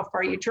on how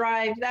far you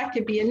drive, that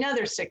could be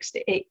another 6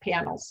 to 8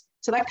 panels.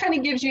 So that kind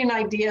of gives you an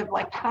idea of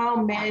like how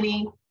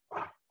many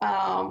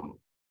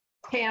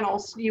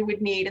panels you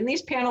would need. And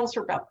these panels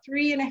are about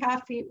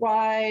 3.5 feet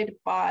wide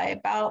by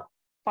about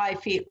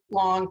 5 feet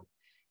long.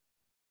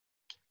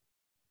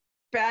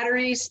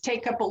 Batteries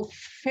take up a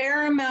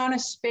fair amount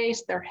of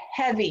space. They're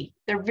heavy.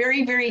 They're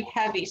very, very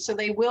heavy. So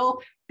they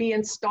will be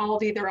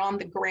installed either on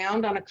the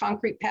ground on a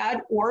concrete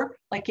pad, or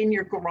like in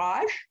your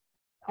garage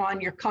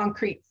on your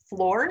concrete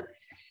floor.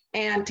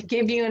 And to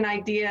give you an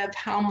idea of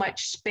how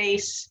much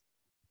space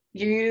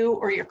you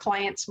or your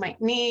clients might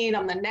need,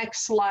 on the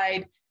next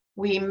slide,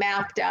 we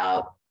mapped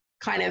out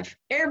kind of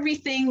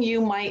everything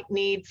you might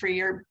need for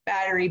your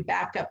battery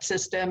backup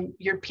system,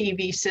 your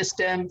PV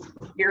system,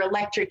 your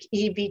electric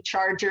EV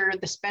charger,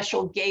 the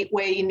special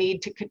gateway you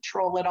need to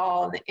control it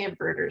all, and the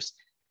inverters.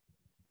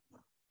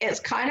 It's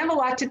kind of a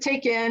lot to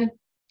take in,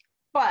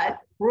 but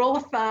rule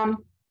of thumb,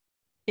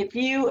 if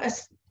you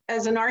as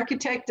an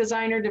architect,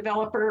 designer,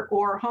 developer,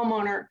 or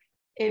homeowner,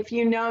 if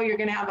you know you're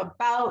going to have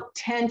about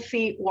 10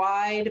 feet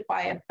wide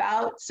by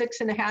about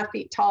 6.5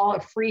 feet tall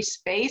of free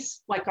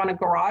space, like on a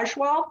garage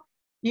wall,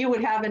 you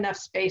would have enough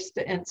space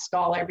to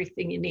install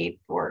everything you need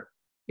for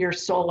your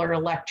solar,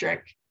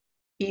 electric,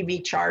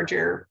 EV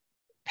charger,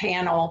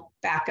 panel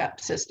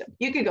backup system.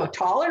 You could go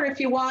taller if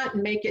you want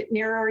and make it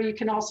nearer. You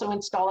can also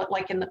install it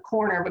like in the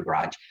corner of a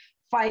garage,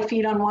 5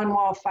 feet on one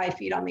wall, 5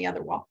 feet on the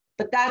other wall.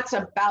 But that's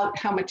about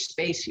how much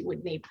space you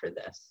would need for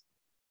this.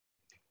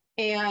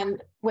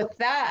 And with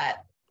that,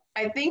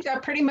 I think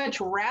that pretty much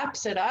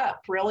wraps it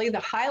up, really, the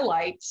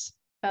highlights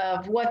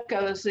of what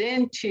goes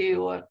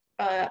into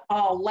an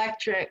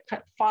all-electric,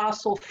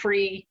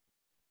 fossil-free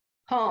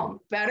home.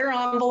 Better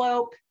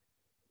envelope,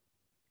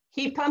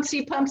 heat pumps,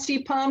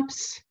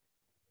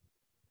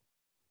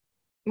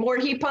 more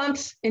heat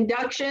pumps,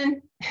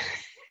 induction,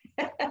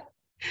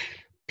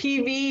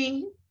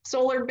 PV,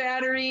 solar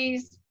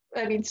batteries,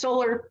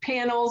 solar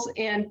panels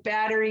and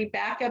battery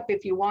backup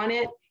if you want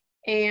it.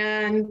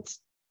 And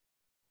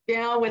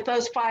with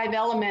those 5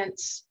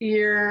 elements,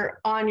 you're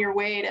on your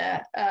way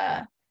to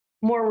a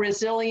more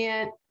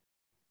resilient,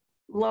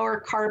 lower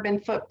carbon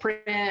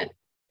footprint,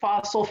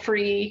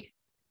 fossil-free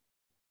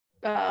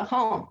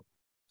home.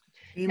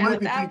 You and might with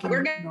be that, thinking,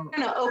 we're going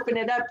to open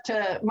it up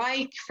to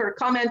Mike for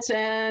comments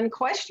and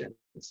questions.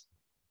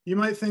 You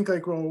might think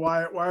like, well,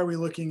 why are we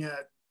looking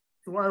at,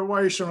 why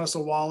are you showing us a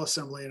wall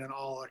assembly in an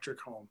all-electric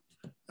home?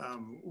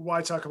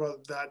 Why talk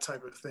about that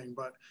type of thing?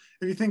 But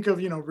if you think of,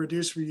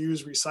 reduce,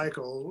 reuse,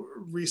 recycle,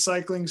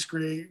 recycling's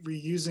great,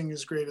 reusing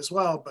is great as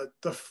well. But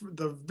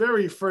the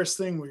very first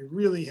thing we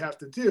really have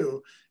to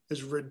do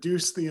is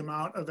reduce the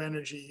amount of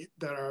energy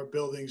that our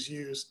buildings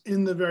use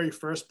in the very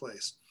first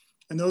place.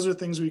 And those are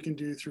things we can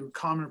do through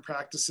common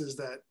practices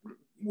that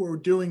we're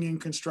doing in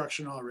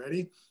construction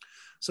already.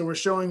 So we're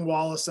showing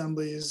wall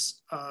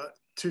assemblies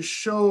to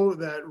show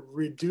that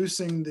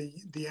reducing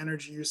the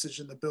energy usage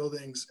in the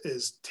buildings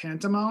is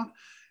tantamount.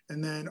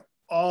 And then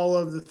all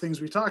of the things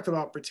we talked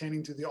about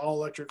pertaining to the all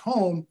electric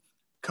home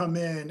come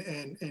in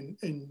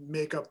and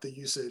make up the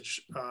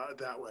usage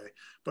that way.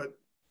 But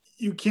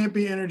you can't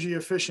be energy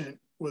efficient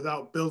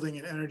without building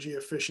an energy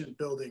efficient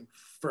building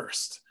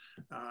first.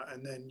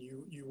 And then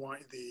you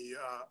want the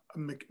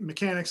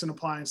mechanics and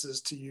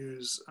appliances to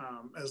use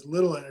as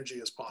little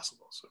energy as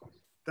possible. So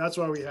that's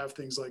why we have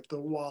things like the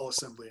wall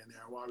assembly in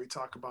there, why we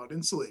talk about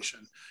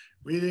insulation.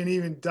 We didn't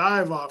even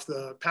dive off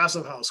the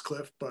passive house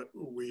cliff, but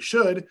we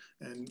should,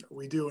 and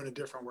we do in a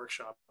different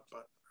workshop.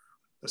 But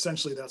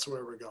essentially that's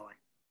where we're going.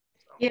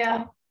 So.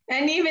 Yeah.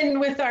 And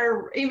even with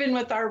our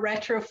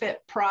retrofit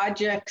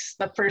projects,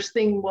 the first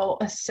thing we'll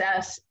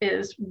assess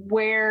is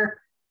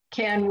where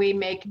can we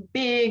make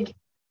big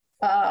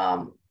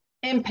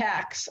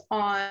impacts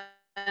on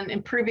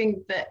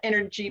improving the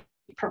energy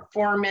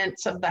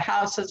performance of the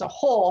house as a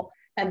whole.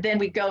 And then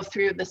we go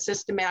through the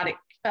systematic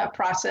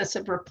process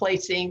of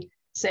replacing,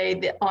 say,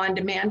 the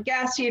on-demand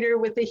gas heater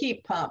with a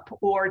heat pump,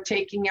 or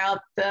taking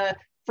out the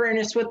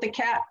furnace with the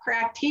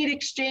cracked heat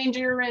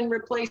exchanger and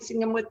replacing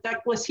them with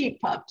ductless heat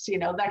pumps,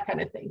 that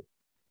kind of thing.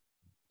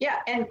 Yeah,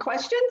 and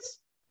questions?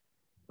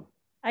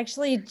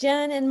 Actually,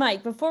 Jen and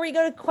Mike, before we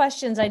go to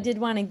questions, I did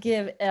want to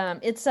give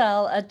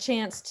Itzel a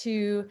chance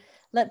to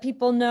let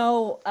people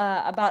know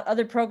about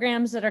other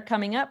programs that are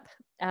coming up.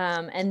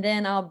 And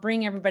then I'll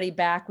bring everybody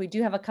back. We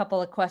do have a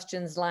couple of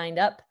questions lined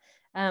up.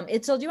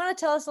 Itzel, do you want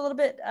to tell us a little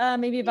bit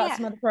maybe about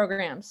some other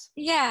programs?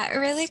 Yeah,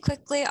 really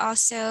quickly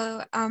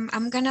also,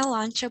 I'm going to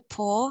launch a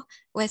poll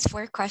with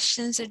 4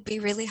 questions. It'd be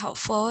really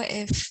helpful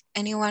if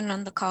anyone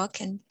on the call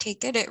can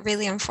take it. It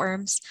really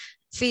informs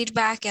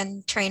feedback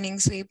and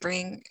trainings we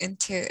bring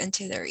into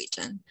the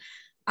region.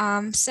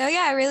 So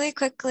yeah, really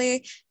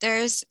quickly,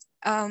 there's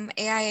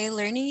AIA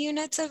learning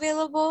units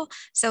available.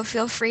 So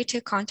feel free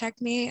to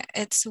contact me.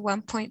 It's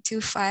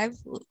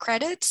 1.25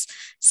 credits.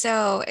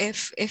 So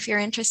if you're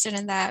interested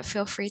in that,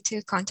 feel free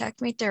to contact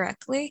me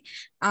directly.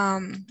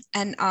 And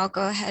I'll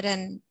go ahead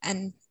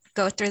and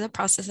go through the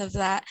process of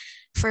that.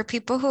 For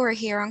people who are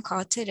here on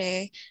call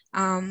today,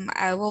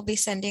 I will be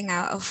sending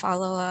out a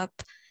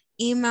follow-up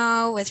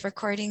email with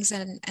recordings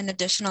and an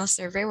additional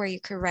survey where you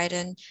could write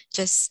in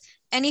just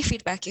any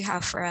feedback you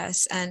have for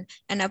us, and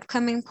an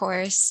upcoming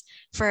course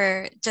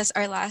for just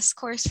our last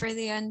course for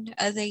the end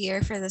of the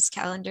year for this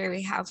calendar.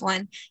 We have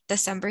one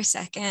December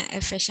 2nd,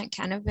 Efficient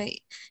Cannabis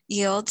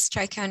Yields,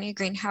 Tri-County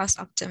Greenhouse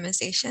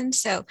Optimization.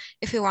 So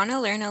if you want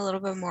to learn a little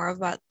bit more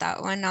about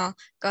that one, I'll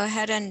go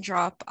ahead and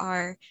drop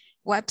our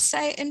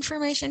website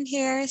information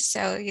here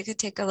so you could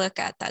take a look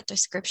at that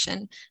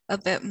description a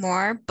bit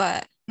more.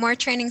 But more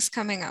trainings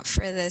coming up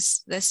for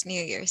this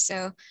new year.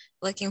 So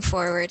looking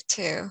forward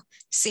to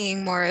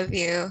seeing more of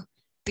you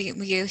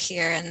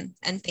here,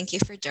 and thank you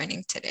for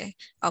joining today.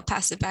 I'll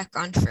pass it back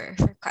on for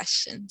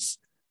questions.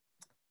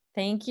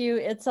 Thank you.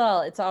 It's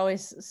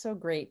always so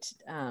great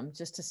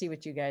just to see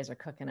what you guys are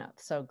cooking up.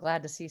 So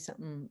glad to see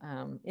something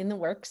in the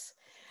works.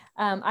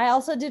 I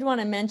also did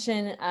want to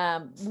mention,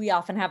 we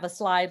often have a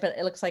slide, but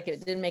it looks like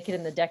it didn't make it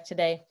in the deck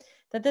today,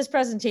 that this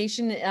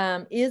presentation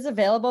is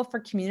available for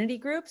community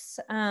groups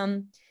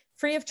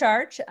free of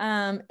charge.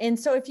 And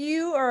so if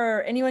you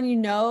or anyone you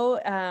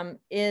know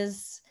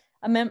is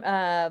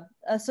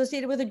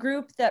associated with a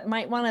group that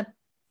might want to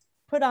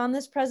put on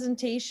this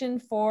presentation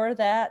for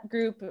that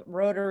group,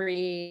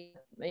 Rotary,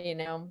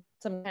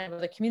 some kind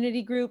of a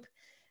community group,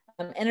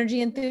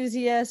 energy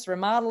enthusiasts,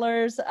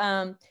 remodelers,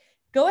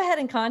 go ahead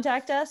and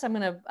contact us. I'm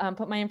going to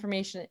put my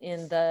information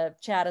in the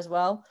chat as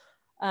well.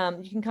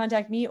 You can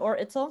contact me or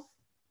Itzel,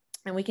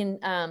 and we can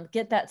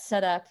get that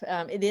set up.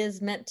 It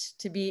is meant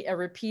to be a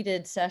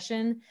repeated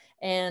session,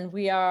 and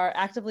we are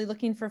actively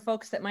looking for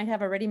folks that might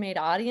have a ready-made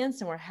audience,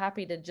 and we're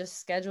happy to just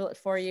schedule it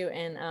for you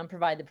and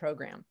provide the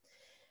program.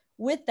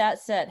 With that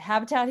said,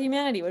 Habitat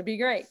Humanity would be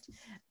great.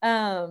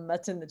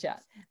 That's in the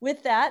chat.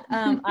 With that,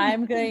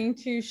 I'm going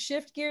to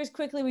shift gears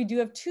quickly. We do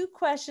have 2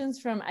 questions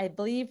from, I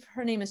believe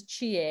her name is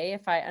Chie,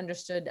 if I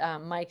understood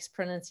Mike's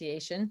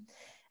pronunciation.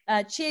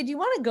 Chie, do you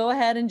want to go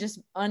ahead and just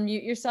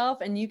unmute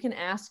yourself, and you can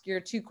ask your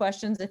 2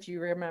 questions if you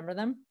remember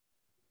them?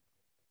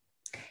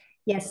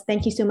 Yes,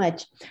 thank you so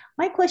much.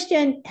 My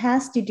question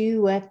has to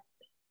do with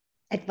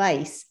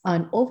advice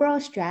on overall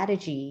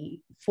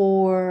strategy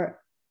for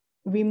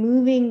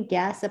removing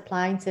gas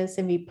appliances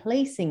and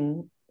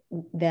replacing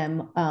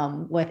them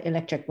with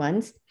electric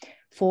ones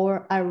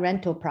for a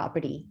rental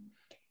property.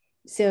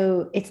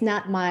 So it's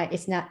not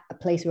a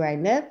place where I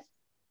live,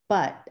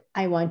 but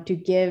I want to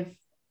give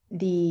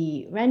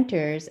the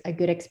renters a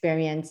good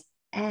experience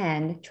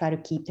and try to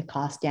keep the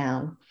cost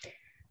down.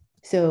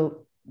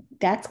 So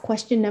that's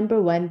question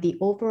number one, the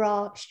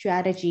overall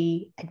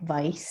strategy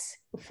advice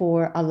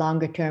for a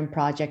longer term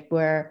project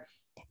where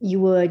you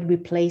would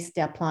replace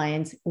the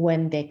appliance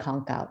when they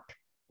conk out.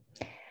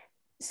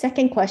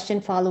 Second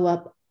question,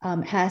 follow-up,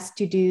 has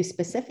to do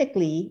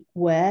specifically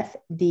with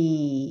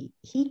the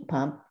heat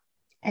pump.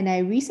 And I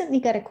recently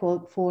got a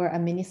quote for a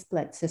mini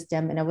split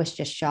system, and I was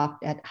just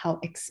shocked at how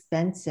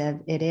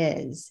expensive it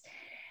is.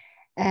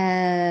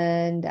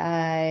 And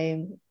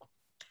I'm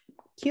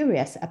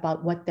curious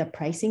about what the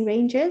pricing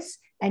range is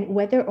and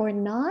whether or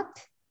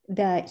not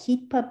the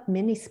heat pump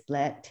mini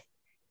split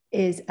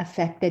is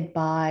affected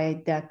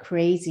by the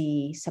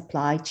crazy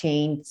supply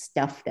chain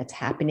stuff that's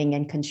happening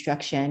in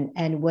construction,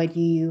 and what do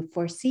you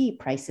foresee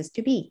prices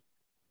to be?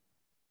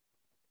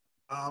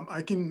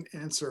 I can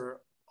answer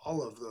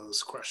all of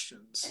those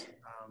questions,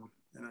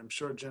 and I'm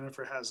sure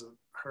Jennifer has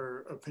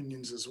her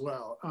opinions as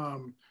well.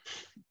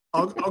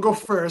 I'll go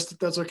first, if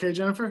that's okay,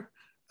 Jennifer.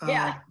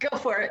 Yeah, go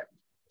for it.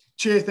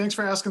 Chia, thanks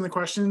for asking the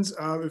questions.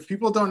 If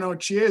people don't know,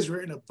 Chia has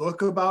written a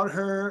book about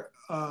her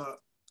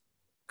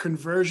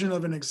conversion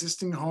of an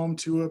existing home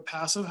to a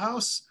passive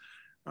house.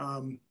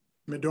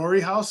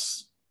 Midori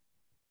House,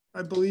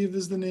 I believe,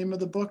 is the name of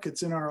the book.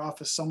 It's in our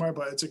office somewhere,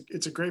 but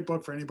it's a great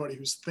book for anybody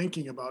who's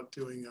thinking about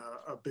doing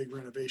a big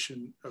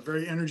renovation, a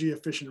very energy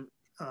efficient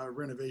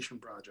renovation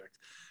project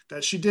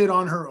that she did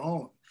on her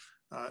own.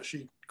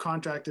 She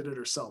contracted it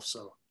herself,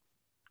 so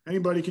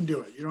anybody can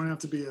do it. You don't have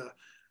to be a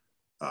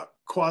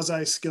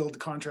quasi-skilled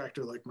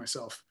contractor like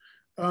myself.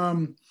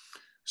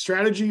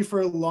 Strategy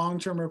for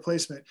long-term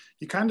replacement.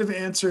 You kind of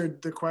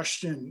answered the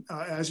question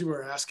as you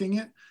were asking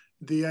it.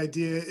 The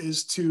idea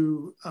is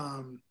to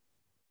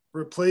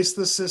replace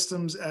the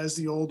systems as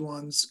the old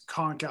ones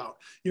conk out.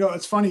 You know,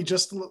 it's funny,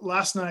 just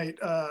last night,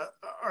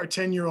 our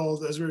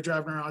 10-year-old, as we were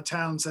driving around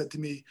town, said to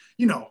me,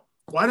 you know,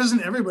 why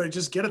doesn't everybody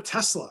just get a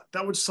Tesla?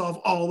 That would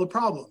solve all the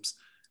problems.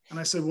 And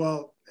I said,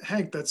 well,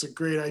 Hank, that's a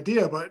great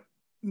idea, but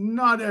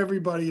not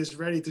everybody is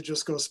ready to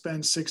just go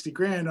spend 60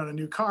 grand on a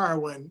new car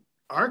when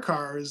our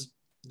car is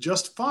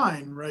just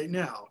fine right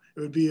now.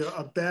 It would be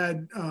a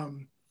bad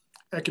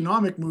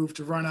economic move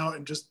to run out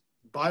and just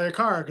buy a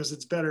car because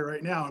it's better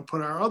right now and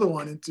put our other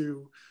one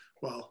into,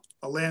 well,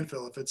 a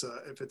landfill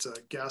if it's a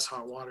gas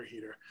hot water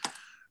heater.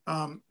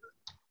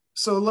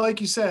 So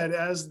like you said,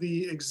 as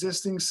the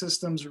existing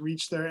systems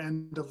reach their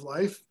end of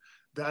life,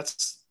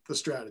 that's the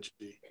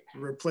strategy.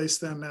 Replace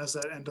them as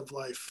that end of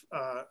life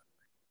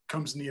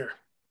comes near.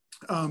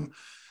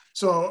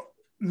 So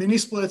mini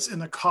splits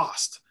and the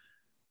cost.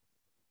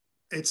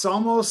 It's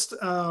almost,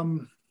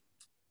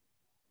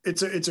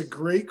 it's a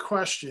great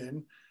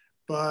question,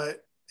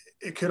 but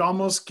it could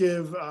almost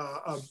give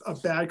a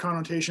bad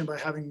connotation by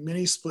having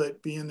mini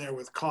split be in there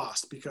with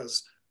cost,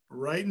 because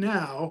right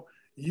now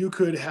you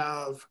could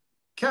have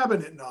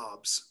cabinet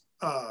knobs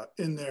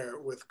in there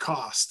with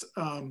cost,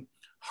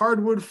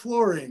 hardwood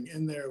flooring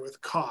in there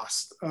with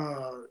cost,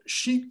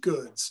 sheet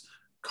goods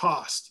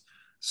cost.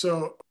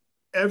 So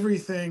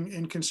everything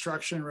in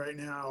construction right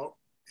now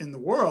in the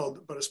world,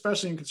 but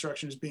especially in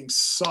construction, is being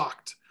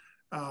socked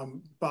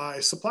by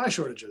supply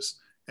shortages.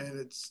 And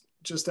it's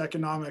just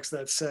economics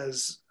that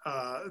says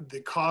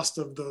the cost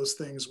of those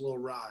things will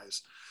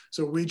rise.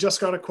 So we just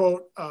got a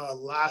quote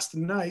last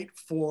night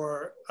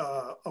for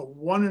a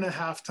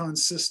 1.5 ton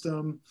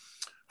system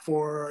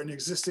for an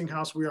existing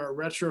house we are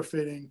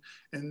retrofitting,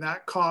 and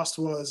that cost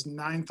was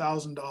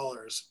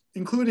 $9,000,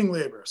 including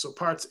labor, so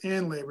parts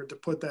and labor to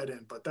put that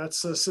in. But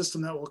that's a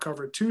system that will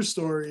cover 2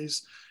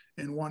 stories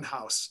in one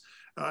house.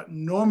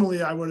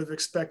 Normally, I would have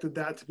expected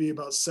that to be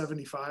about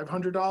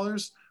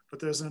 $7,500, but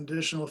there's an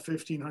additional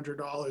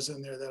 $1,500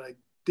 in there that I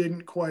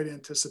didn't quite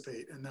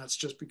anticipate, and that's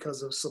just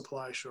because of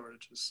supply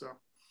shortages.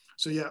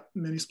 So yeah,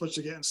 mini splits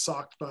are getting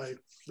socked by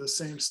the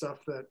same stuff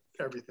that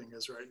everything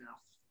is right now.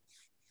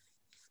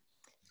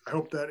 I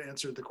hope that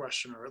answered the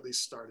question, or at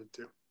least started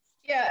to.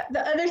 Yeah,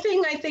 the other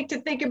thing I think to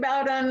think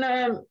about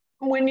on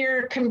when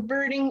you're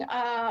converting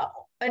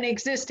an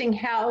existing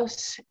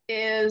house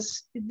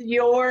is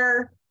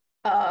your,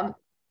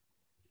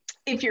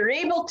 if you're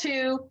able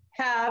to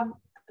have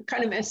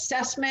kind of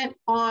assessment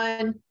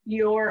on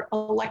your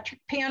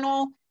electric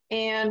panel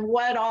and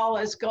what all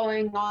is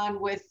going on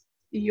with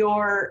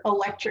your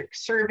electric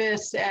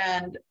service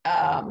and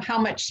how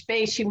much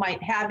space you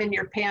might have in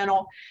your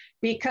panel,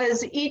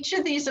 because each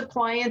of these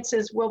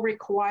appliances will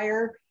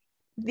require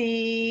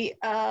the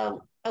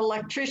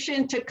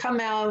electrician to come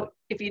out.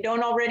 If you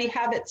don't already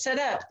have it set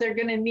up, they're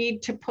going to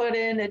need to put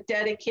in a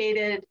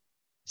dedicated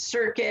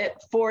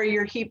circuit for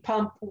your heat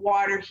pump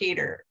water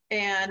heater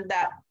and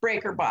that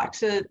breaker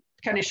box. It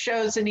kind of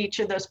shows in each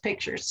of those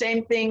pictures.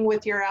 Same thing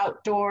with your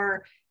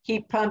outdoor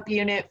heat pump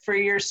unit for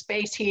your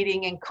space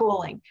heating and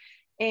cooling.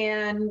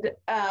 And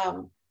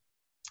I've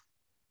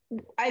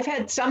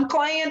had some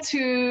clients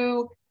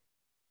who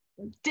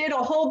did a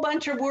whole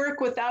bunch of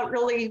work without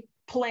really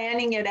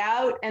planning it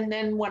out. And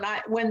then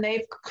when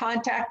they've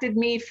contacted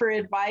me for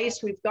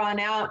advice, we've gone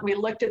out, we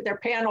looked at their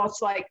panel,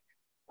 it's like,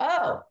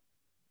 oh,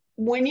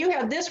 when you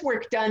have this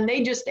work done,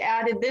 they just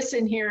added this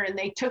in here and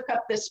they took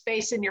up this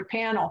space in your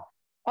panel.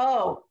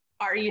 Oh,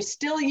 are you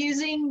still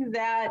using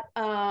that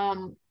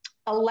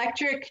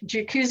electric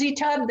jacuzzi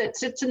tub that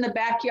sits in the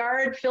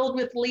backyard filled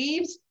with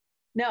leaves?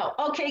 No.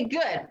 Okay,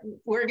 good.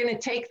 We're going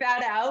to take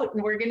that out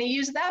and we're going to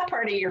use that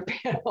part of your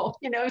panel.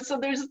 You know, so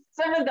there's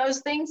some of those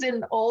things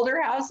in older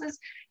houses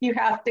you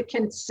have to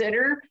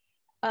consider.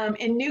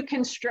 In new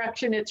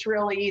construction, it's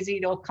really easy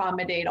to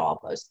accommodate all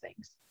those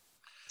things.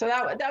 So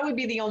that would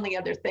be the only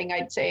other thing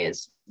I'd say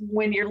is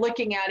when you're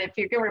looking at it, if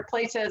you're going to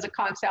replace it as a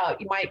conch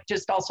out, you might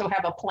just also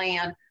have a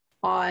plan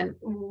on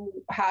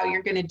how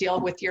you're going to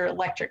deal with your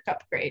electric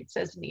upgrades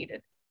as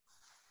needed.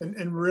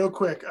 And real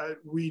quick,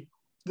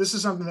 this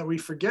is something that we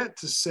forget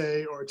to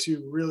say or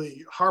to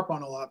really harp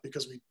on a lot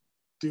because we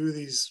do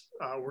these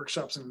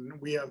workshops and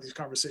we have these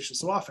conversations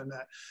so often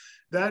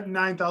that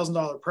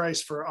 $9,000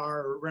 price for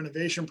our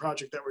renovation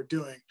project that we're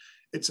doing,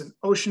 it's an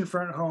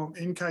oceanfront home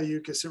in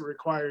Cayucas. It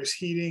requires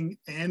heating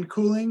and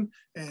cooling,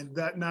 and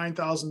that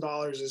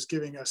 $9,000 is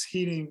giving us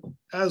heating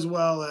as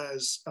well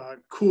as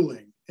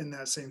cooling in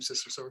that same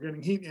system. So we're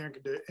getting heat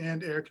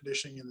and air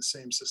conditioning in the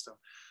same system.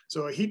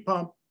 So a heat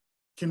pump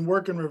can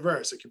work in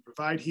reverse. It can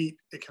provide heat.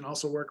 It can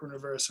also work in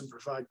reverse and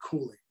provide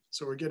cooling.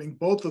 So we're getting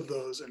both of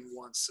those in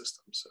one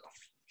system. So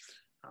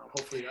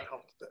hopefully that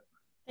helped a bit.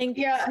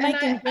 Thanks,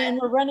 Mike and Jen.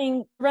 We're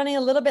running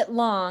a little bit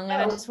long,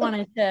 and I just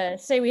wanted to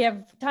say we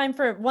have time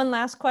for one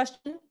last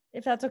question,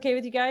 if that's okay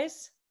with you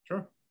guys.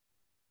 Sure.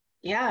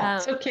 Yeah,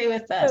 it's okay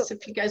with us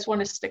if you guys want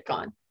to stick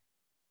on.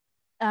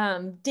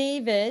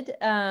 David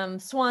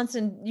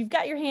Swanson, you've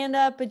got your hand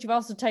up, but you've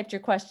also typed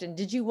your question.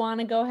 Did you want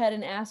to go ahead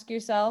and ask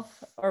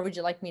yourself, or would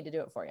you like me to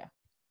do it for you?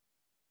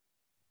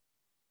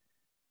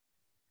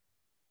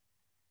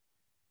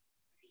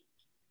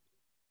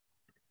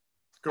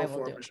 Go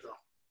for it, Michelle.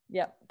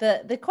 Yep.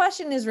 The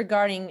question is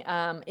regarding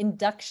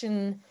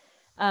induction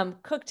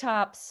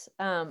cooktops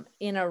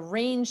in a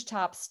range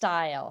top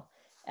style,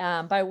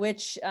 by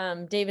which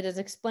David is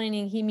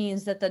explaining he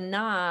means that the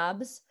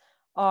knobs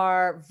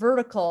are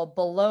vertical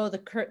below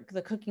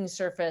the cooking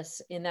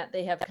surface in that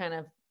they have kind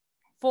of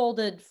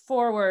folded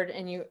forward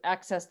and you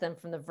access them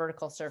from the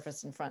vertical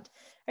surface in front.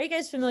 Are you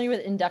guys familiar with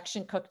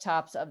induction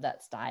cooktops of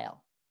that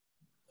style?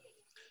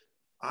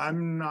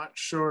 I'm not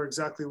sure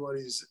exactly what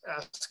he's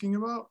asking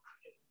about.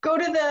 Go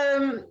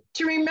to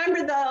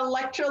remember the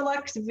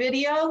Electrolux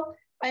video.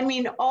 I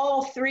mean,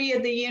 all three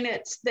of the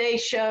units they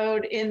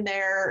showed in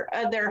their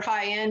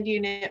high-end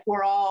unit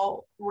were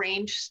all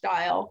range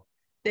style.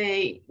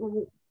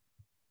 Oops,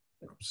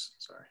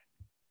 sorry.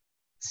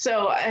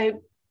 So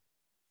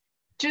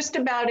just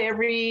about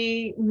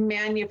every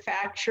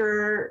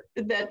manufacturer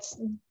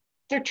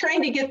they're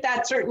trying to get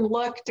that certain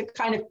look to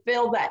kind of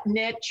fill that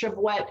niche of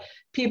what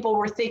people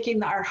were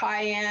thinking our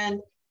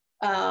high-end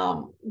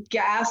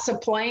gas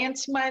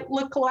appliance might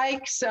look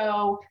like.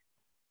 So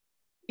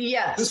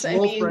yes, this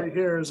wolf right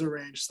here is a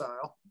range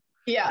style.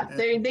 Yeah,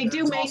 they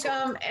do make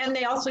them, and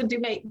they also do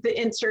make the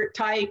insert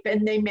type,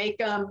 and they make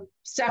them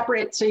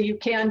separate so you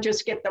can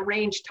just get the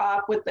range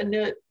top with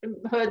the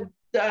hood,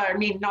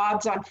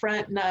 knobs on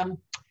front and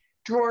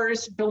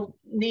drawers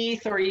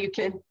beneath, or you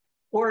can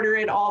order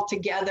it all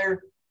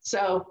together.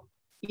 So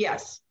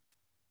yes,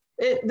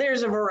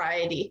 there's a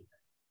variety,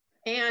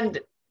 and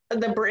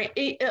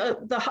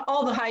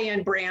all the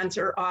high-end brands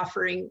are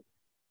offering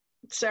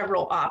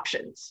several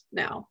options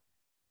now.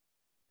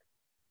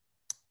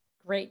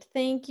 Great.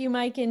 Thank you,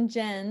 Mike and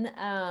Jen.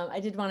 I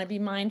did want to be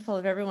mindful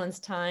of everyone's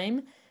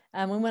time.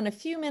 We went a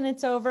few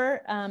minutes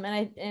over,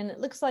 and it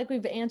looks like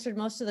we've answered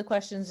most of the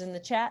questions in the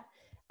chat.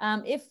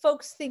 If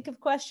folks think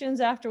of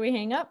questions after we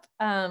hang up,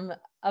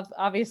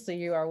 obviously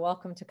you are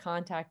welcome to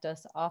contact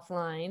us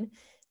offline.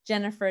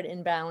 Jennifer at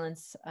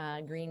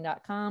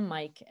imbalancegreen.com,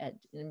 Mike at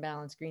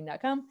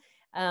imbalancegreen.com,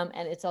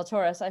 and it's El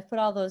Torres. I've put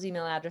all those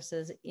email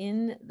addresses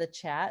in the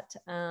chat.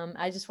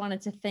 I just wanted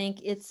to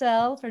thank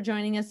Itzel for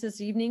joining us this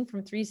evening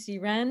from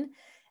 3C Ren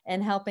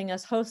and helping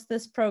us host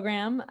this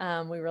program.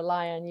 We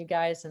rely on you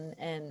guys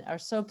and are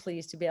so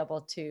pleased to be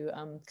able to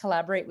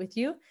collaborate with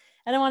you.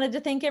 And I wanted to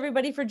thank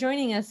everybody for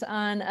joining us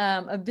on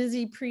a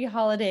busy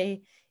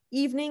pre-holiday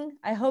evening.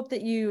 I hope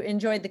that you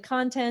enjoyed the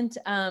content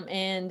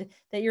and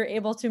that you're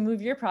able to move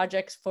your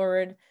projects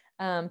forward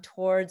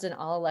towards an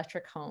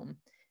all-electric home.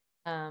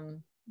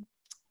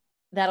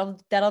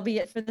 That'll be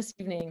it for this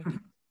evening.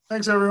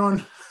 Thanks,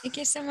 everyone. Thank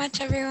you so much,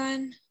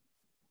 everyone.